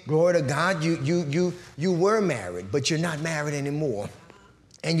 Maybe, glory to God, you were married, but you're not married anymore.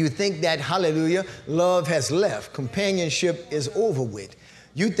 And you think that, hallelujah, love has left. Companionship is over with.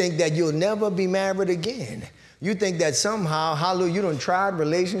 You think that you'll never be married again. You think that somehow, hallelujah, you done tried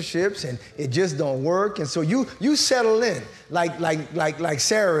relationships and it just don't work. And so you settle in like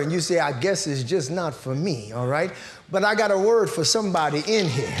Sarah, and you say, I guess it's just not for me, all right? But I got a word for somebody in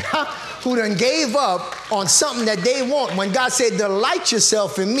here who done gave up on something that they want when God said, delight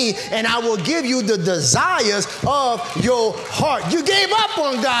yourself in me and I will give you the desires of your heart. You gave up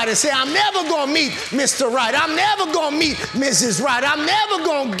on God and said, I'm never going to meet Mr. Right. I'm never going to meet Mrs. Right. I'm never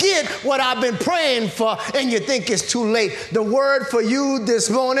going to get what I've been praying for, and you think it's too late. The word for you this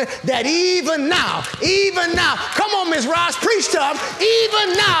morning, that even now, come on, Miss Ross, preach to them.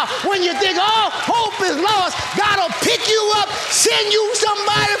 Even now, when you think all hope is lost, God will pick you up, send you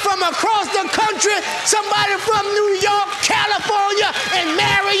somebody from across the country, somebody from New York, California, and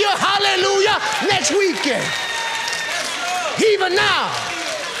marry you, hallelujah, next weekend. Even now.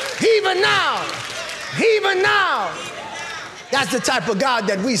 That's the type of God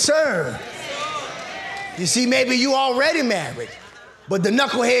that we serve. You see, maybe you already married, but the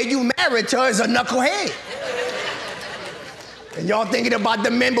knucklehead you married to is a knucklehead. And y'all thinking about the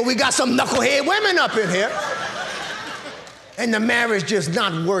men, but we got some knucklehead women up in here. And the marriage just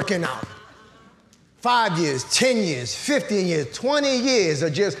not working out. 5 years, 10 years, 15 years, 20 years are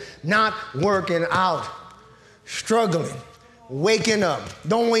just not working out. Struggling, waking up,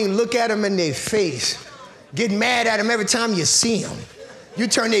 don't even look at them in their face. Get mad at them every time you see them. You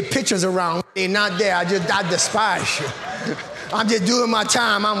turn their pictures around, they're not there. I despise you. I'm just doing my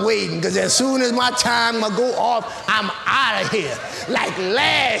time, I'm waiting, because as soon as my time will go off, I'm out of here. Like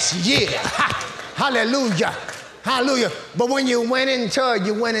last year. Hallelujah. Hallelujah. But when you went into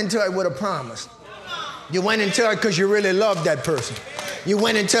it with a promise. You went into it because you really loved that person. You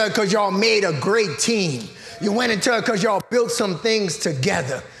went into it because y'all made a great team. You went into it because y'all built some things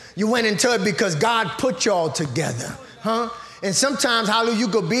together. You went into it because God put y'all together. And sometimes, hallelujah, you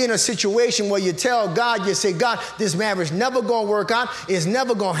could be in a situation where you tell God, you say, God, this marriage never going to work out. It's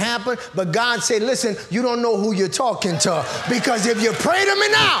never going to happen. But God said, listen, you don't know who you're talking to. Because if you pray to me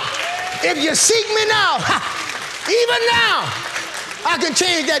now, if you seek me now, even now, I can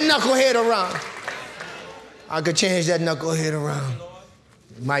change that knucklehead around.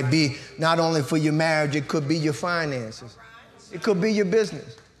 It might be not only for your marriage, it could be your finances. It could be your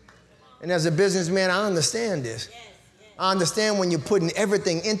business. And as a businessman, I understand this. I understand when you're putting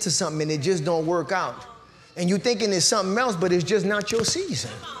everything into something and it just don't work out. And you're thinking it's something else, but it's just not your season.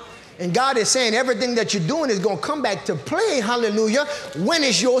 And God is saying everything that you're doing is going to come back to play, hallelujah, when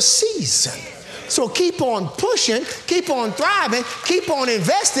it's your season. So keep on pushing, keep on thriving, keep on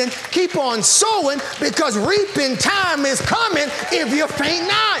investing, keep on sowing, because reaping time is coming if you faint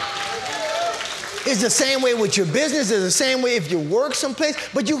not. It's the same way with your business. It's the same way if you work someplace.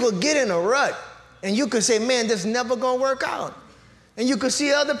 But you could get in a rut, and you could say, man, this is never going to work out. And you could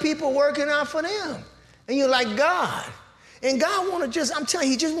see other people working out for them. And you're like, God. And God want to just, I'm telling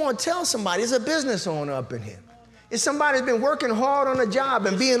you, he just want to tell somebody. There's a business owner up in here. It's somebody that's been working hard on a job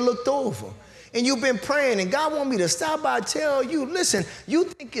and being looked over. And you've been praying, and God want me to stop by and tell you, listen, you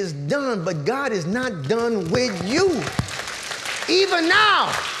think it's done, but God is not done with you. Even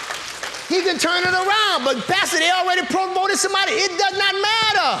now, he can turn it around. But Pastor, they already promoted somebody. It does not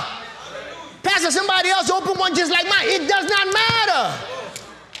matter. Pastor, somebody else opened one just like mine. It does not matter.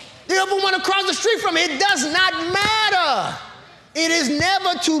 They opened one across the street from me. It does not matter. It is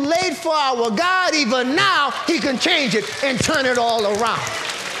never too late for our God. Even now, he can change it and turn it all around.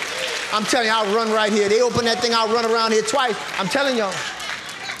 I'm telling you, I'll run right here. They open that thing, I'll run around here twice. I'm telling y'all.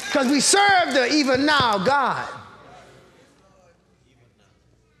 Because we serve the even now God.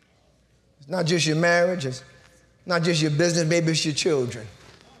 It's not just your marriage. It's not just your business. Maybe it's your children.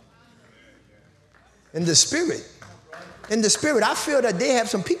 In the spirit, I feel that they have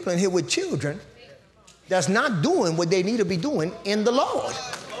some people in here with children that's not doing what they need to be doing in the Lord.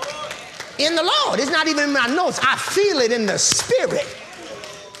 In the Lord. It's not even in my notes. I feel it in the spirit.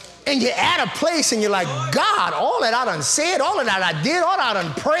 And you're at a place and you're like, God, all that I done said, all of that I did, all that I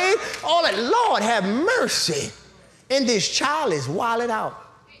done prayed, all that, Lord, have mercy. And this child is wilding out.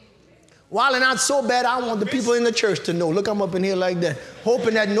 Wilding out so bad, I want the people in the church to know. Look, I'm up in here like that,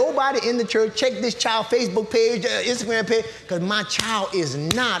 hoping that nobody in the church check this child Facebook page, Instagram page, because my child is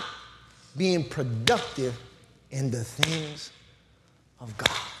not being productive in the things of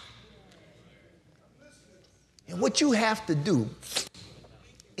God. And what you have to do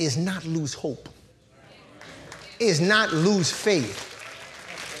is not lose hope, is not lose faith.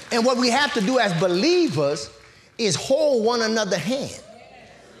 And what we have to do as believers is hold one another's hand.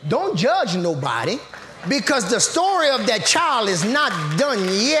 Don't judge nobody, because the story of that child is not done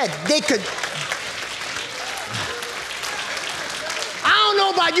yet. I don't know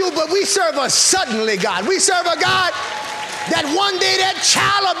about you, but we serve a suddenly God. We serve a God that one day that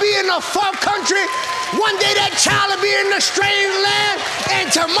child will be in a far country, one day that child will be in a strange land, and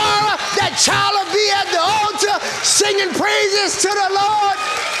tomorrow that child will be at the altar singing praises to the Lord.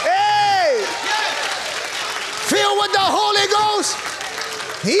 Hey! Filled with the Holy Ghost.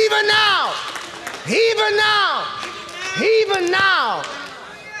 Even now,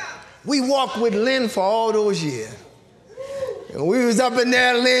 we walked with Lynn for all those years. And we was up in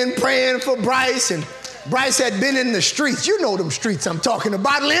there, Lynn, praying for Bryce, and Bryce had been in the streets. You know them streets I'm talking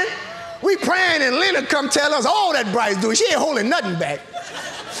about, Lynn. We praying, and Lynn would come tell us all that Bryce do. She ain't holding nothing back.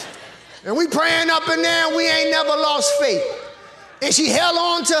 And we praying up in there, and we ain't never lost faith. And she held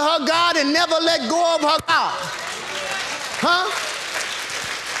on to her God and never let go of her God. Huh?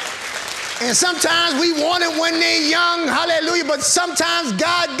 And sometimes we want it when they're young, hallelujah, but sometimes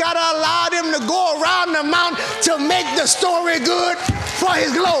God got to allow them to go around the mountain to make the story good for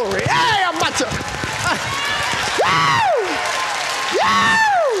his glory. Hey, I'm about to...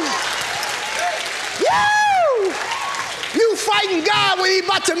 You fighting God when he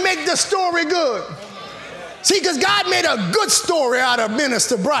about to make the story good. See, because God made a good story out of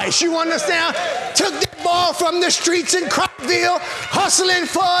Minister Bryce. You understand? Took that ball from the streets in Crockville, hustling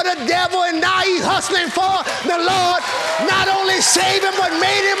for the devil, and now he's hustling for the Lord. Not only saved him, but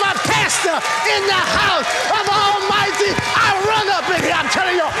made him a pastor in the house of Almighty. I run up in here. I'm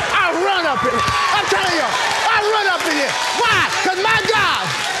telling you, I run up in here. I'm telling you, I run up in here. Why? Because my God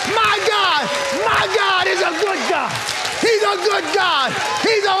is a good God. He's a good God.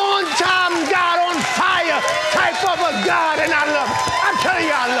 He's an on-time God, on fire type of a God, and I love him. I'm telling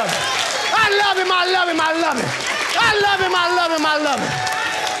you, I love him. I love him, I love him, I love him. I love him, I love him, I love him.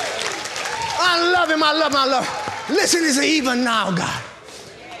 I love him, I love him, I love him. Listen, it's an even now, God.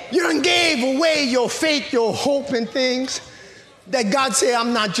 You done gave away your faith, your hope and things that God said,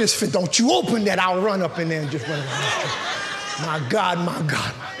 I'm not just fit. Don't you open that, I'll run up in there and just run around. My God, my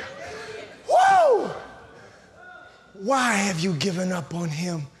God, my God. Woo! Why have you given up on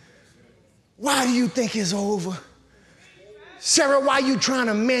him? Why do you think it's over? Sarah, why are you trying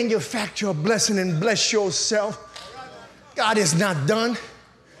to manufacture a blessing and bless yourself? God is not done.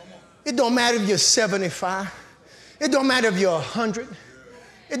 It don't matter if you're 75. It don't matter if you're 100.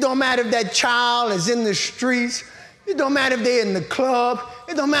 It don't matter if that child is in the streets. It don't matter if they're in the club.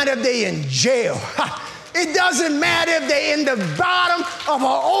 It don't matter if they're in jail. It doesn't matter if they're in the bottom of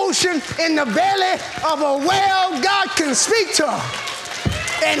an ocean, in the belly of a whale. God can speak to them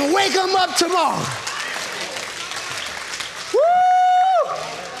and wake them up tomorrow. Woo!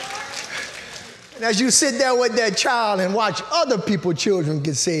 And as you sit there with that child and watch other people's children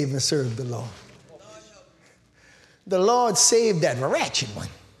get saved and serve the Lord, the Lord saved that ratchet one.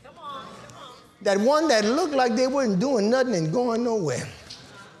 That one that looked like they weren't doing nothing and going nowhere.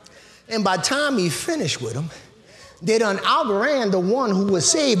 And by the time he finished with them, they done outran the one who was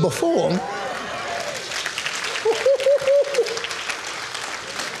saved before him.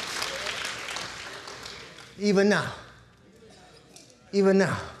 Even now.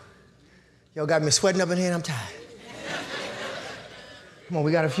 Y'all got me sweating up in here and I'm tired. Come on,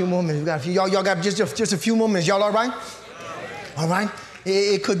 we got a few more minutes. Y'all got just a few more minutes. Y'all all right? All right?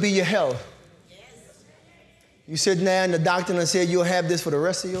 It could be your health. You sitting there and the doctor done said you'll have this for the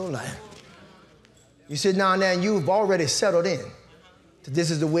rest of your life. You sit down there and you've already settled in that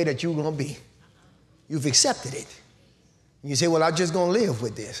this is the way that you're going to be. You've accepted it. And you say, well, I'm just going to live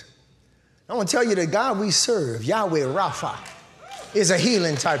with this. I want to tell you the God we serve, Yahweh Rapha, is a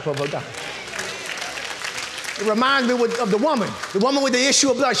healing type of a God. It reminds me of the woman with the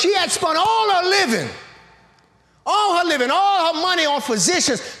issue of blood. She had spent all her living, all her money on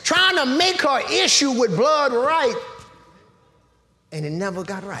physicians trying to make her issue with blood right. And it never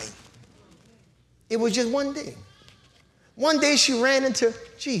got right. It was just one day. One day she ran into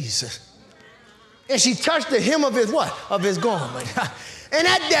Jesus. And she touched the hem of his what? Of his garment. And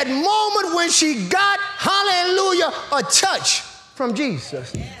at that moment when she got, hallelujah, a touch from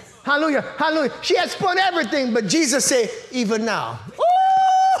Jesus. Hallelujah, hallelujah. She had spun everything, but Jesus said, even now.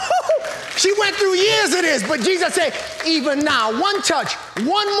 Ooh! She went through years of this, but Jesus said, even now. One touch,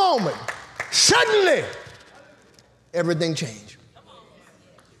 one moment. Suddenly, everything changed.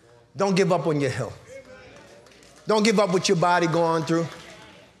 Don't give up on your health. Don't give up with your body going through.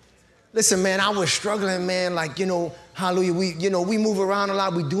 Listen, man, I was struggling, man, like, hallelujah, we move around a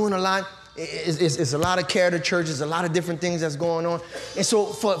lot, we doing a lot. It's a lot of care to churches, a lot of different things that's going on. And so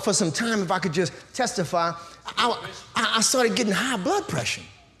for some time, if I could just testify, I started getting high blood pressure,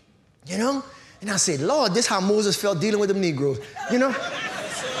 And I said, Lord, this is how Moses felt dealing with them Negroes,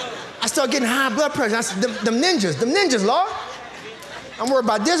 I started getting high blood pressure. I said, them ninjas, Lord. I'm worried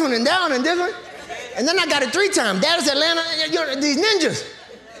about this one and that one and this one. And then I got it 3 times. Dallas, Atlanta, these ninjas.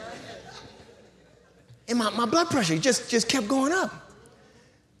 And my blood pressure just kept going up.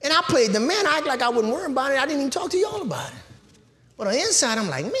 And I played the man. I act like I wouldn't worry about it. I didn't even talk to y'all about it. But on the inside, I'm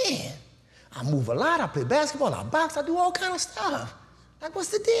like, man, I move a lot. I play basketball. I box. I do all kind of stuff. Like, what's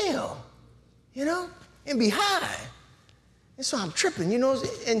the deal? And be high. And so I'm tripping,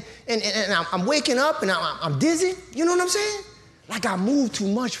 and I'm waking up and I'm dizzy. You know what I'm saying? Like I move too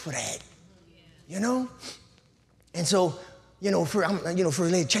much for that. And so, for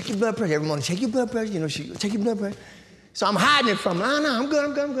lady, check your blood pressure every morning. Check your blood pressure. Check your blood pressure. So I'm hiding it from her. No, I'm good.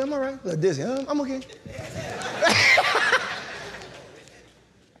 I'm all right. A little dizzy. I'm okay.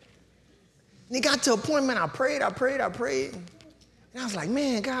 And it got to a point, man, I prayed. And I was like,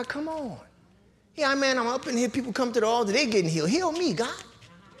 man, God, come on. Yeah, man, I'm up in here. People come to the altar. They getting healed. Heal me, God.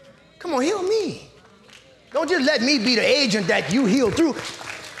 Come on, heal me. Don't just let me be the agent that you heal through.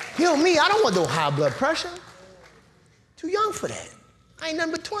 Heal me. I don't want no high blood pressure. Too young for that. I ain't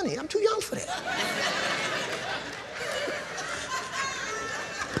nothing but 20. I'm too young for that.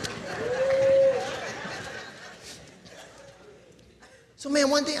 So, man,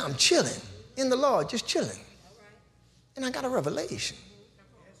 one day I'm chilling in the Lord, just chilling. And I got a revelation.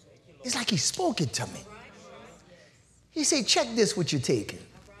 It's like he spoke it to me. He said, check this what you're taking.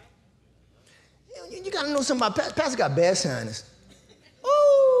 You got to know something about Pastor got bad sinus.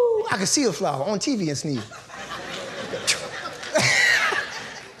 Oh, I can see a flower on TV and sneeze.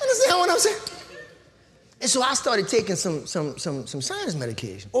 Understand what I'm saying? And so I started taking some sinus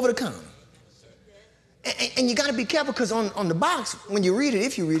medication over the counter. And you got to be careful because on the box, when you read it,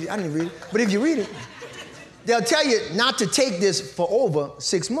 if you read it, I didn't read it, but if you read it, they'll tell you not to take this for over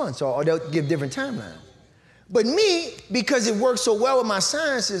 6 months or they'll give different timelines. But me, because it worked so well with my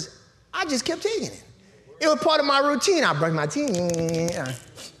sinuses, I just kept taking it. It was part of my routine. I brush my teeth.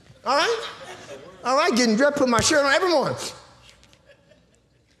 All right, getting dressed, put my shirt on every morning.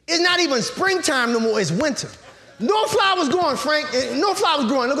 It's not even springtime no more, it's winter. No flowers growing, Frank. No flowers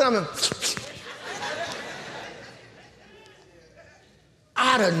growing. Look at them.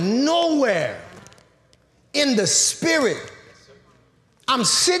 Out of nowhere, in the spirit, I'm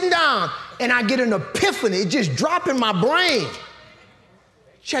sitting down and I get an epiphany. It just dropped in my brain.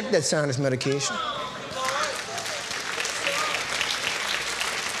 Check that sinus medication.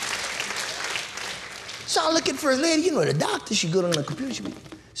 So I look at First Lady, the doctor, she good on the computer.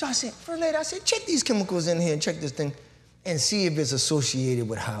 So I said, First Lady, check these chemicals in here and check this thing and see if it's associated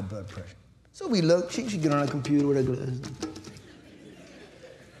with high blood pressure. So we look, she get on the computer with her glasses.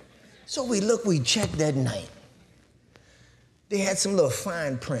 So we look, we checked that night. They had some little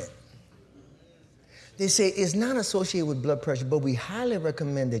fine print. They say it's not associated with blood pressure, but we highly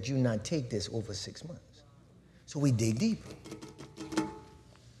recommend that you not take this over 6 months. So we dig deeper.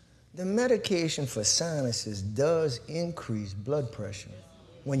 The medication for sinuses does increase blood pressure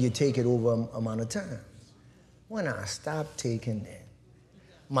when you take it over an amount of time. When I stopped taking that,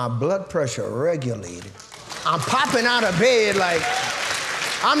 my blood pressure regulated. I'm popping out of bed like,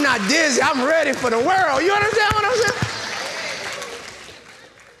 I'm not dizzy, I'm ready for the world. You understand what I'm saying?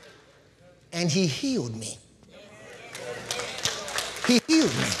 And he healed me. He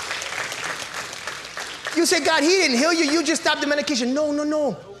healed me. You say, God, he didn't heal you, you just stopped the medication. No, no,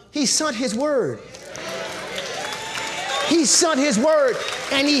 no. He sent his word. He sent his word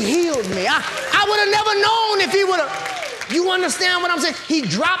and he healed me. I would have never known if he would have. You understand what I'm saying? He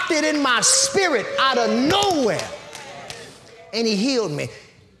dropped it in my spirit out of nowhere. And he healed me.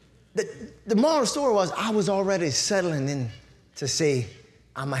 The moral story was I was already settling in to say,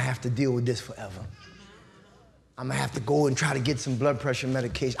 I'm going to have to deal with this forever. I'm going to have to go and try to get some blood pressure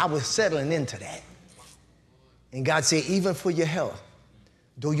medication. I was settling into that. And God said, even for your health,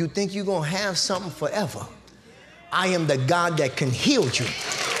 though you think you're going to have something forever, I am the God that can heal you.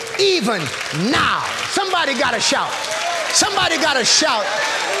 Even now. Somebody got to shout. Somebody got to shout.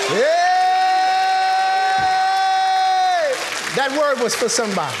 Yeah! That word was for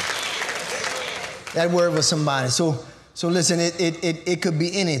somebody. That word was somebody. So listen, it could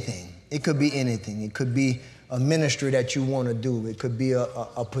be anything. It could be anything. It could be a ministry that you want to do. It could be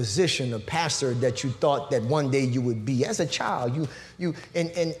a position, a pastor that you thought that one day you would be. As a child,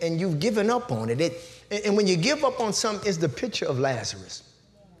 and you've given up on it. And when you give up on something, it's the picture of Lazarus.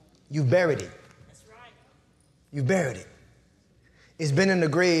 You buried it. That's right. You buried it. It's been in the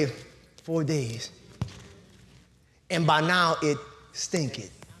grave 4 days. And by now it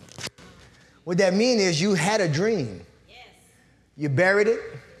stinketh. What that means is you had a dream. Yes. You buried it,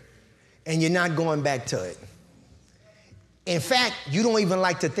 and you're not going back to it. In fact, you don't even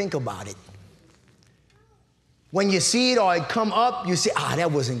like to think about it. When you see it or it come up, you say,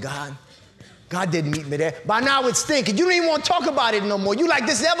 that wasn't God. God didn't meet me there. By now it's thinking. You don't even want to talk about it no more. You like,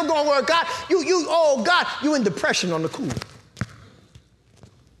 this is never going to work out. Oh God, you in depression on the cool.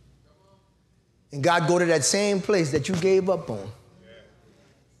 And God go to that same place that you gave up on.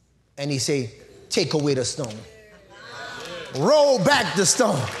 And he say, take away the stone. Roll back the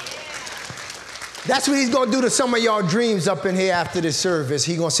stone. That's what he's going to do to some of y'all dreams up in here after this service.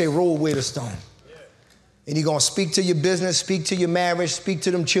 He's going to say, roll away the stone. And he's going to speak to your business, speak to your marriage, speak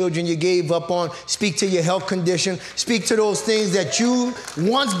to them children you gave up on, speak to your health condition, speak to those things that you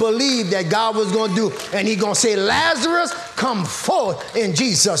once believed that God was going to do. And he's going to say, Lazarus, come forth in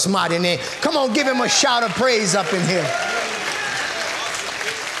Jesus' mighty name. Come on, give him a shout of praise up in here.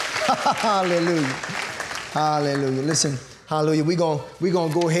 Hallelujah. Hallelujah. Listen. Hallelujah. We're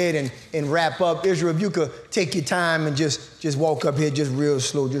gonna go ahead and wrap up. Israel, if you could take your time and just walk up here just real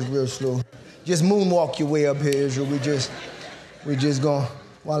slow, Just moonwalk your way up here, Israel. We just gonna,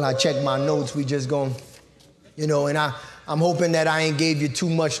 while I check my notes, we just gonna, and I'm hoping that I ain't gave you too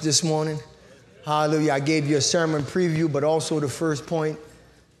much this morning. Hallelujah. I gave you a sermon preview, but also the first point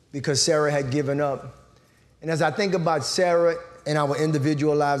because Sarah had given up. And as I think about Sarah and our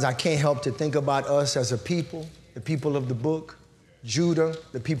individual lives, I can't help to think about us as a people. The people of the book, Judah,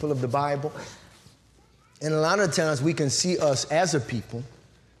 the people of the Bible. And a lot of times we can see us as a people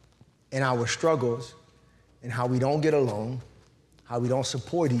and our struggles and how we don't get along, how we don't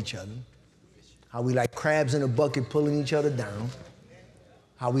support each other, how we like crabs in a bucket pulling each other down,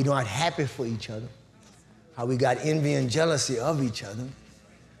 how we not happy for each other, how we got envy and jealousy of each other,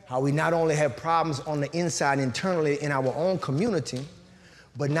 how we not only have problems on the inside internally in our own community,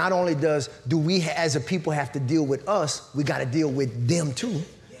 but not only do we as a people have to deal with us, we got to deal with them too.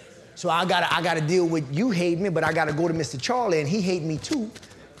 So I got to deal with you hate me, but I got to go to Mr. Charlie and he hate me too.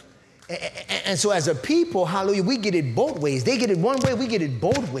 And so as a people, hallelujah, we get it both ways. They get it one way, we get it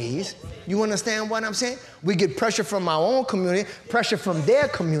both ways. You understand what I'm saying? We get pressure from our own community, pressure from their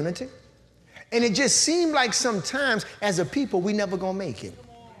community. And it just seemed like sometimes as a people, we never going to make it.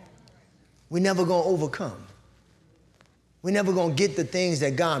 We never going to overcome. We're never going to get the things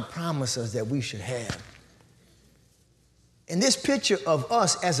that God promised us that we should have. And this picture of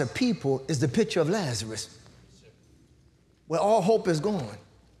us as a people is the picture of Lazarus, where all hope is gone.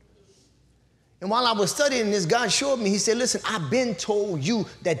 And while I was studying this, God showed me, he said, listen, I've been told you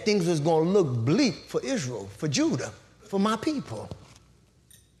that things was going to look bleak for Israel, for Judah, for my people.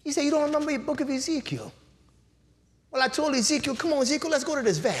 He said, you don't remember the book of Ezekiel? Well, I told Ezekiel, come on, Ezekiel, let's go to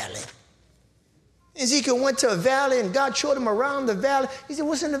this valley. Ezekiel went to a valley and God showed him around the valley. He said,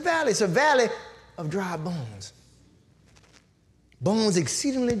 what's in the valley? It's a valley of dry bones. Bones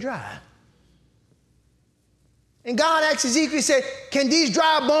exceedingly dry. And God asked Ezekiel, he said, can these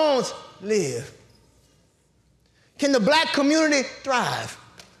dry bones live? Can the black community thrive?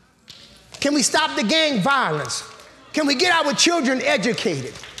 Can we stop the gang violence? Can we get our children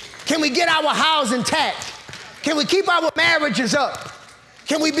educated? Can we get our house intact? Can we keep our marriages up?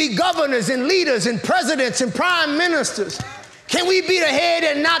 Can we be governors and leaders and presidents and prime ministers? Can we be the head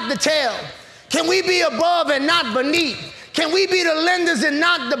and not the tail? Can we be above and not beneath? Can we be the lenders and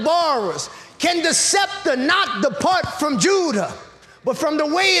not the borrowers? Can the scepter not depart from Judah? But from the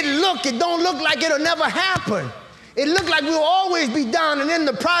way it looked, it don't look like it'll never happen. It looked like we'll always be down and in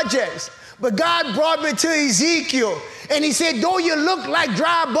the projects. But God brought me to Ezekiel, and he said, though you look like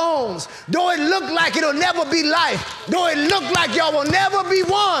dry bones, though it look like it'll never be life, though it look like y'all will never be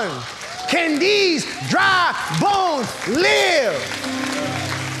one, can these dry bones live?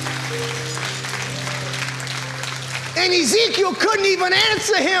 And Ezekiel couldn't even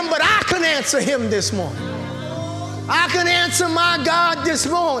answer him, but I can answer him this morning. I can answer my God this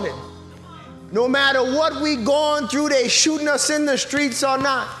morning. No matter what we going through, they shooting us in the streets or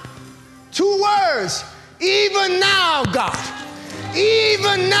not. 2 words, even now, God.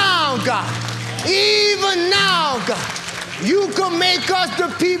 Even now, God. Even now, God. You can make us the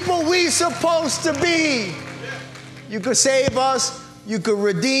people we supposed to be. You can save us, you can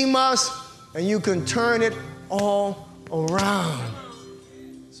redeem us, and you can turn it all around.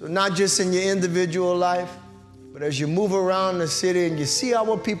 So not just in your individual life, but as you move around the city and you see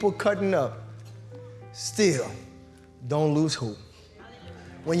our people cutting up, still don't lose hope.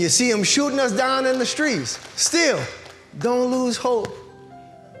 When you see them shooting us down in the streets, still don't lose hope.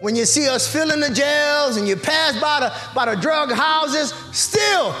 When you see us filling the jails and you pass by the drug houses,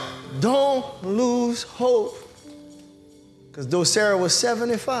 still don't lose hope. Because though Sarah was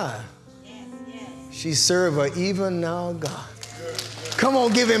 75, she served an even now God. Come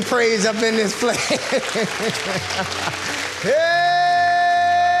on, give him praise up in this place. Hey!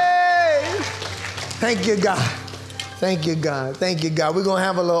 Thank you, God. Thank you, God. Thank you, God. We're going to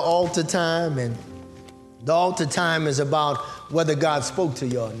have a little altar time, and the altar time is about whether God spoke to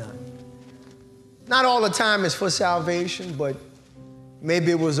you or not. Not all the time is for salvation, but maybe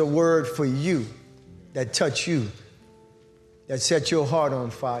it was a word for you that touched you, that set your heart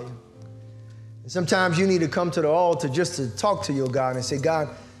on fire. And sometimes you need to come to the altar just to talk to your God and say, God,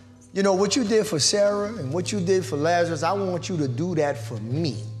 you know, what you did for Sarah and what you did for Lazarus, I want you to do that for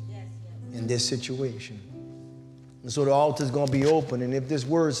me in this situation. And so the altar is going to be open, and if this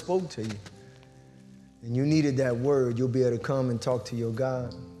word spoke to you and you needed that word, you'll be able to come and talk to your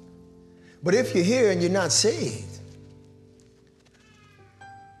God. But if you're here and you're not saved,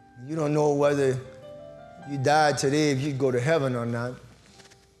 you don't know whether you died today, if you go to heaven or not,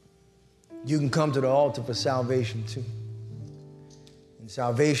 you can come to the altar for salvation too. And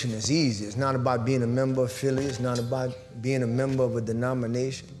salvation is easy. It's not about being a member of Philly. It's not about being a member of a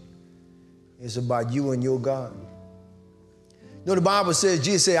denomination. It's about you and your God. You know, the Bible says,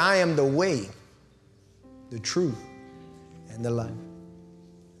 Jesus said, I am the way, the truth, and the life.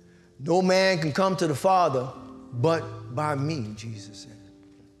 No man can come to the Father but by me, Jesus said.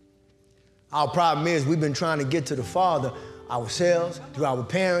 Our problem is we've been trying to get to the Father ourselves, through our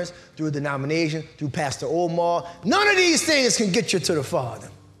parents, through a denomination, through Pastor Omar. None of these things can get you to the Father.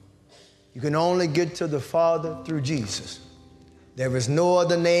 You can only get to the Father through Jesus. There is no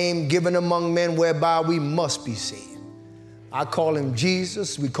other name given among men whereby we must be saved. I call him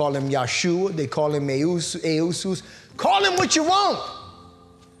Jesus. We call him Yeshua. They call him Eusus. Call him what you want,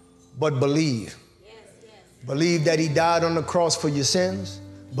 but believe. Yes, yes. Believe that he died on the cross for your sins.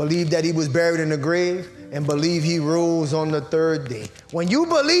 Believe that he was buried in the grave, and believe he rose on the 3rd day. When you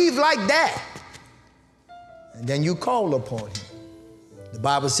believe like that, and then you call upon him, the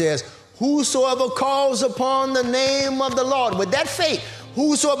Bible says, whosoever calls upon the name of the Lord, with that faith,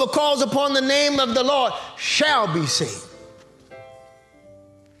 whosoever calls upon the name of the Lord shall be saved.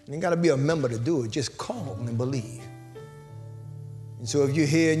 You ain't got to be a member to do it. Just call and believe. And so if you're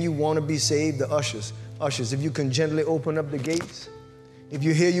here and you want to be saved, the ushers, if you can gently open up the gates. If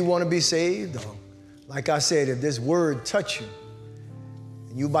you're here, you want to be saved, like I said, if this word touch you,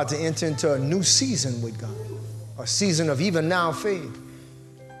 and you're about to enter into a new season with God, a season of even now faith,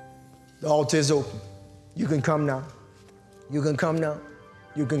 the altar is open. You can come now. You can come now.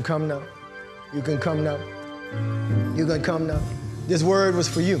 You can come now. You can come now. You can come now. This word was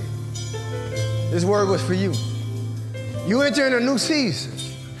for you. This word was for you. You enter in a new season.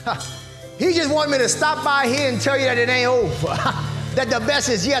 He just wanted me to stop by here and tell you that it ain't over. That the best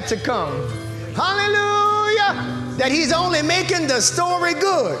is yet to come. Hallelujah. That he's only making the story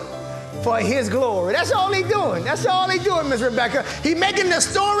good for his glory. That's all he's doing. That's all he's doing, Miss Rebecca. He's making the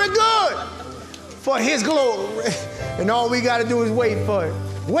story good for his glory. And all we got to do is wait for it.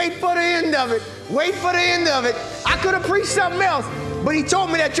 Wait for the end of it. Wait for the end of it. I could have preached something else, but he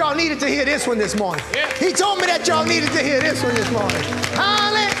told me that y'all needed to hear this one this morning. Yeah. He told me that y'all needed to hear this one this morning.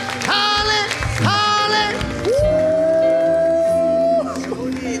 Hallelujah.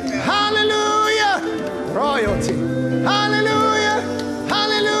 Hallelujah. Royalty. Hallelujah.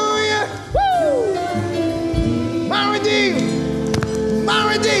 Hallelujah. Woo. My Redeemer. My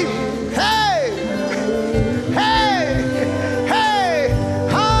Redeemer. Hey. Hey. Hey.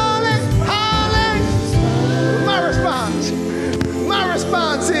 Hallelujah. My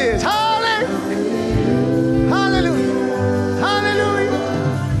response is hallelujah. Hallelujah.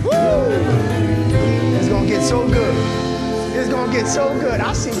 Woo. It's going to get so good. It's going to get so good.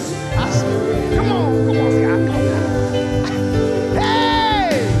 I see. Come on, Scott. Come on. Hey!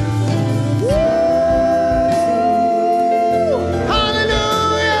 Woo!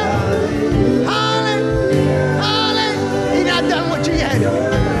 Hallelujah! Hallelujah! He not done with you yet.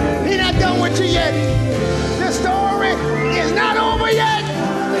 He not done with you yet. The story is not over yet.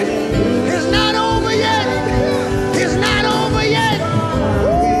 It's not over yet. It's not over yet.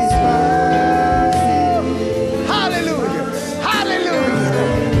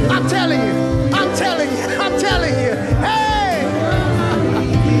 I'm telling you. Hey!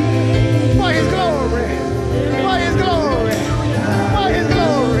 For his glory. For his glory. For his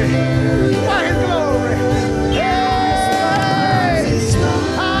glory. For his glory. Hey!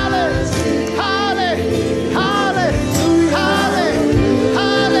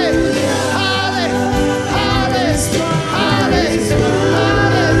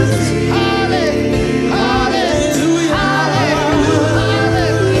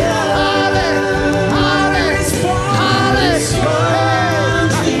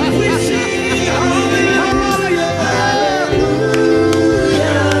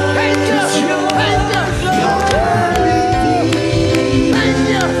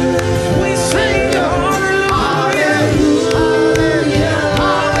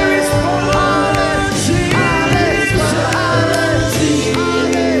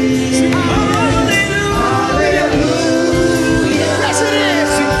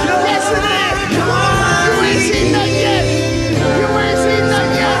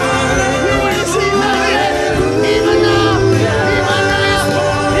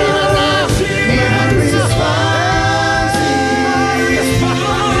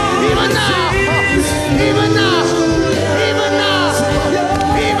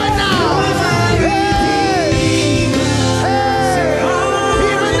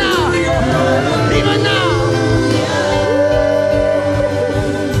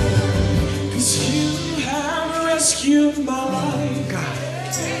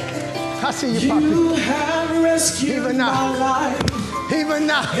 Even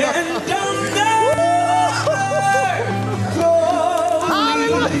now.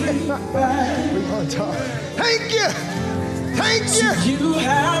 Hallelujah. We're going to talk. Thank you. Thank you.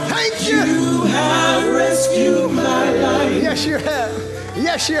 Thank you. You have rescued my life. Yes, you have.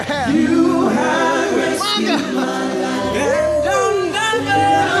 Yes, you have. You have rescued my life. And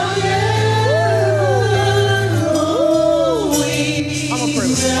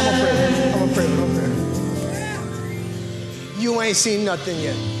I'm gonna pray. You ain't seen nothing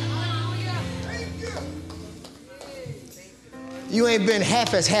yet. You ain't been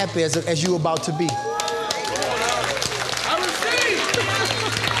half as happy as you about to be.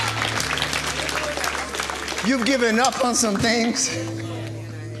 You've given up on some things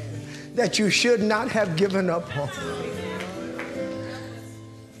that you should not have given up on.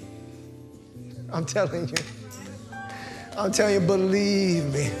 I'm telling you, believe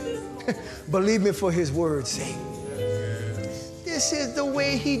me. Believe me for his word's sake. This is the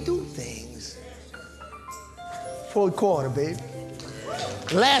way he do things. Fourth quarter, baby.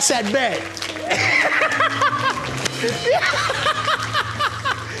 Last at bat.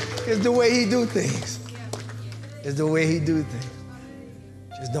 It's the way he do things. It's the way he do things.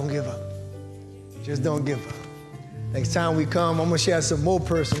 Just don't give up. Just don't give up. Next time we come, I'm gonna share some more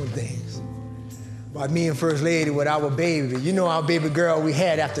personal things about me and First Lady with our baby. You know our baby girl we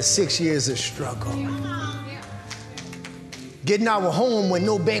had after 6 years of struggle. Getting our home when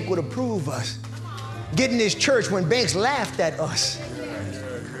no bank would approve us. Getting this church when banks laughed at us.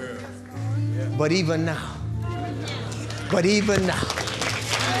 But even now, but even now,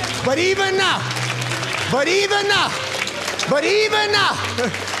 but even now, but even now, but even now,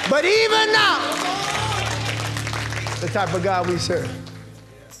 but even now, the type of God we serve.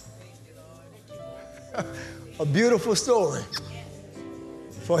 A beautiful story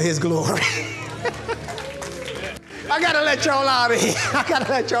for his glory. I gotta let y'all out of here.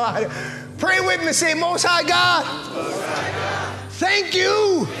 Pray with me. Say, Most High God, thank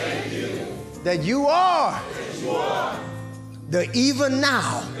you that you are the even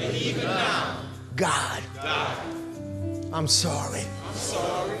now God. I'm sorry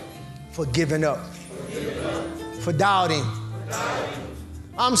for giving up, for doubting.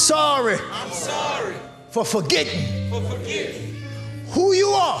 I'm sorry for forgetting who you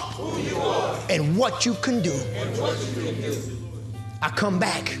are and what you can do. I come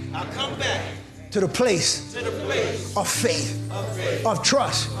back to the place of faith, of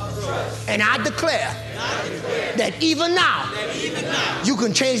trust. And I declare that even now, you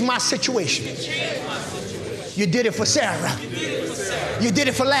can change my situation. You did it for Sarah. You did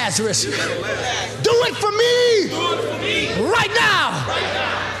it for Lazarus. Do it for me right now.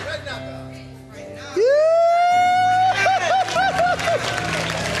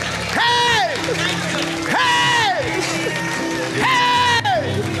 Hey! Hey! Hey!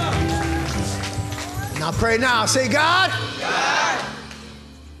 Now pray now. Say, God,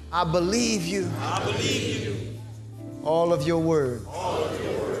 I believe you. All of your word.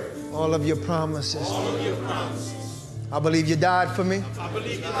 All of your promises. I believe you died for me.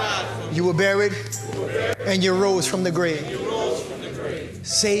 You were buried and you rose from the grave.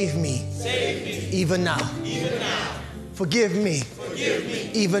 Save me even now. Forgive me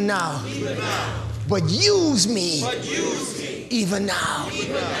even now. But use me even now.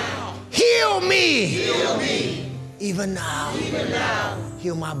 Heal me even now.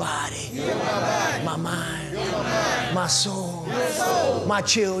 Heal my body, my mind, my soul, my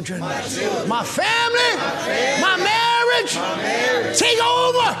children, my family, my marriage. Take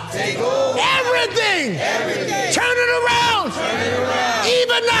over everything. Turn it around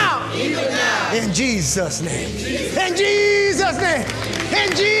even now. In Jesus' name. In Jesus' name.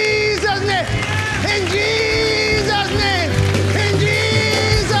 In Jesus' name. In Jesus' name. In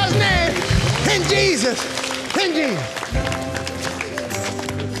Jesus' name. In Jesus. In Jesus.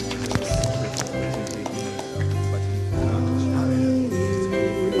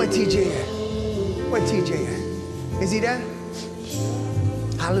 Where TJ at? Where TJ at? Is he there?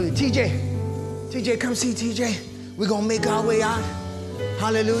 Hallelujah. TJ, come see TJ. We're going to make our way out.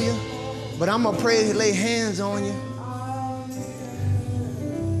 Hallelujah. But I'm going to pray, lay hands on you.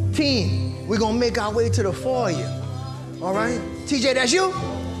 Team, we're going to make our way to the foyer. All right? TJ, that's you?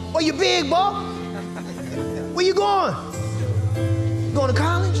 Oh, you big, boy? Where you going? Going to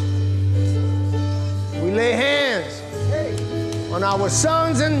college? We lay hands on our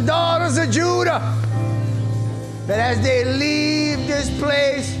sons and daughters of Judah, that as they leave this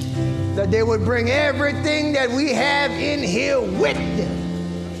place, that they would bring everything that we have in here with them.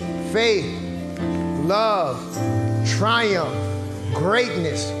 Faith, love, triumph,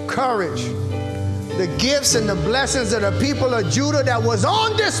 greatness, courage, the gifts and the blessings of the people of Judah that was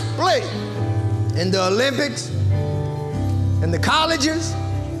on display in the Olympics, in the colleges,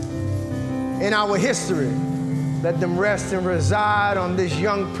 in our history. Let them rest and reside on this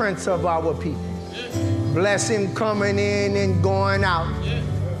young prince of our people. Bless him coming in and going out.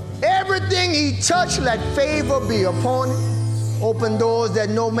 Everything he touched, let favor be upon him. Open doors that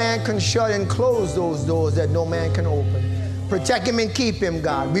no man can shut and close those doors that no man can open. Protect him and keep him,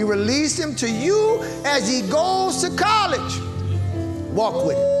 God. We release him to you as he goes to college. Walk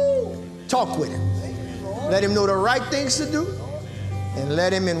with him. Talk with him. Let him know the right things to do. And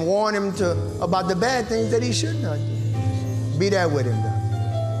let him and warn him about the bad things that he should not do. Be there with him,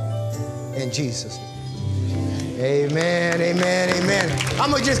 God. In Jesus' name. Amen, amen, amen. I'm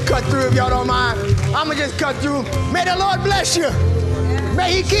going to just cut through if y'all don't mind. I'm going to just cut through. May the Lord bless you.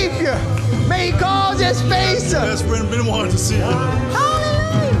 May he keep you. May he cause his face. Best friend been wanting to see you.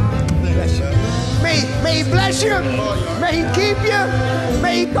 Hallelujah. Bless you. May he bless you. May he keep you.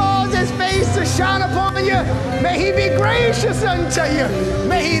 May he cause his face to shine upon you. May he be gracious unto you.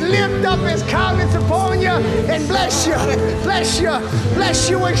 May he lift up his countenance upon you and bless you. Bless you. Bless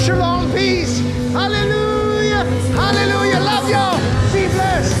you with shalom peace. Hallelujah. Hallelujah. Love y'all. Be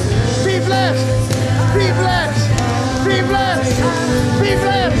blessed. Be blessed. Be blessed. Be blessed. Be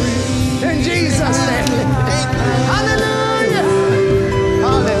blessed.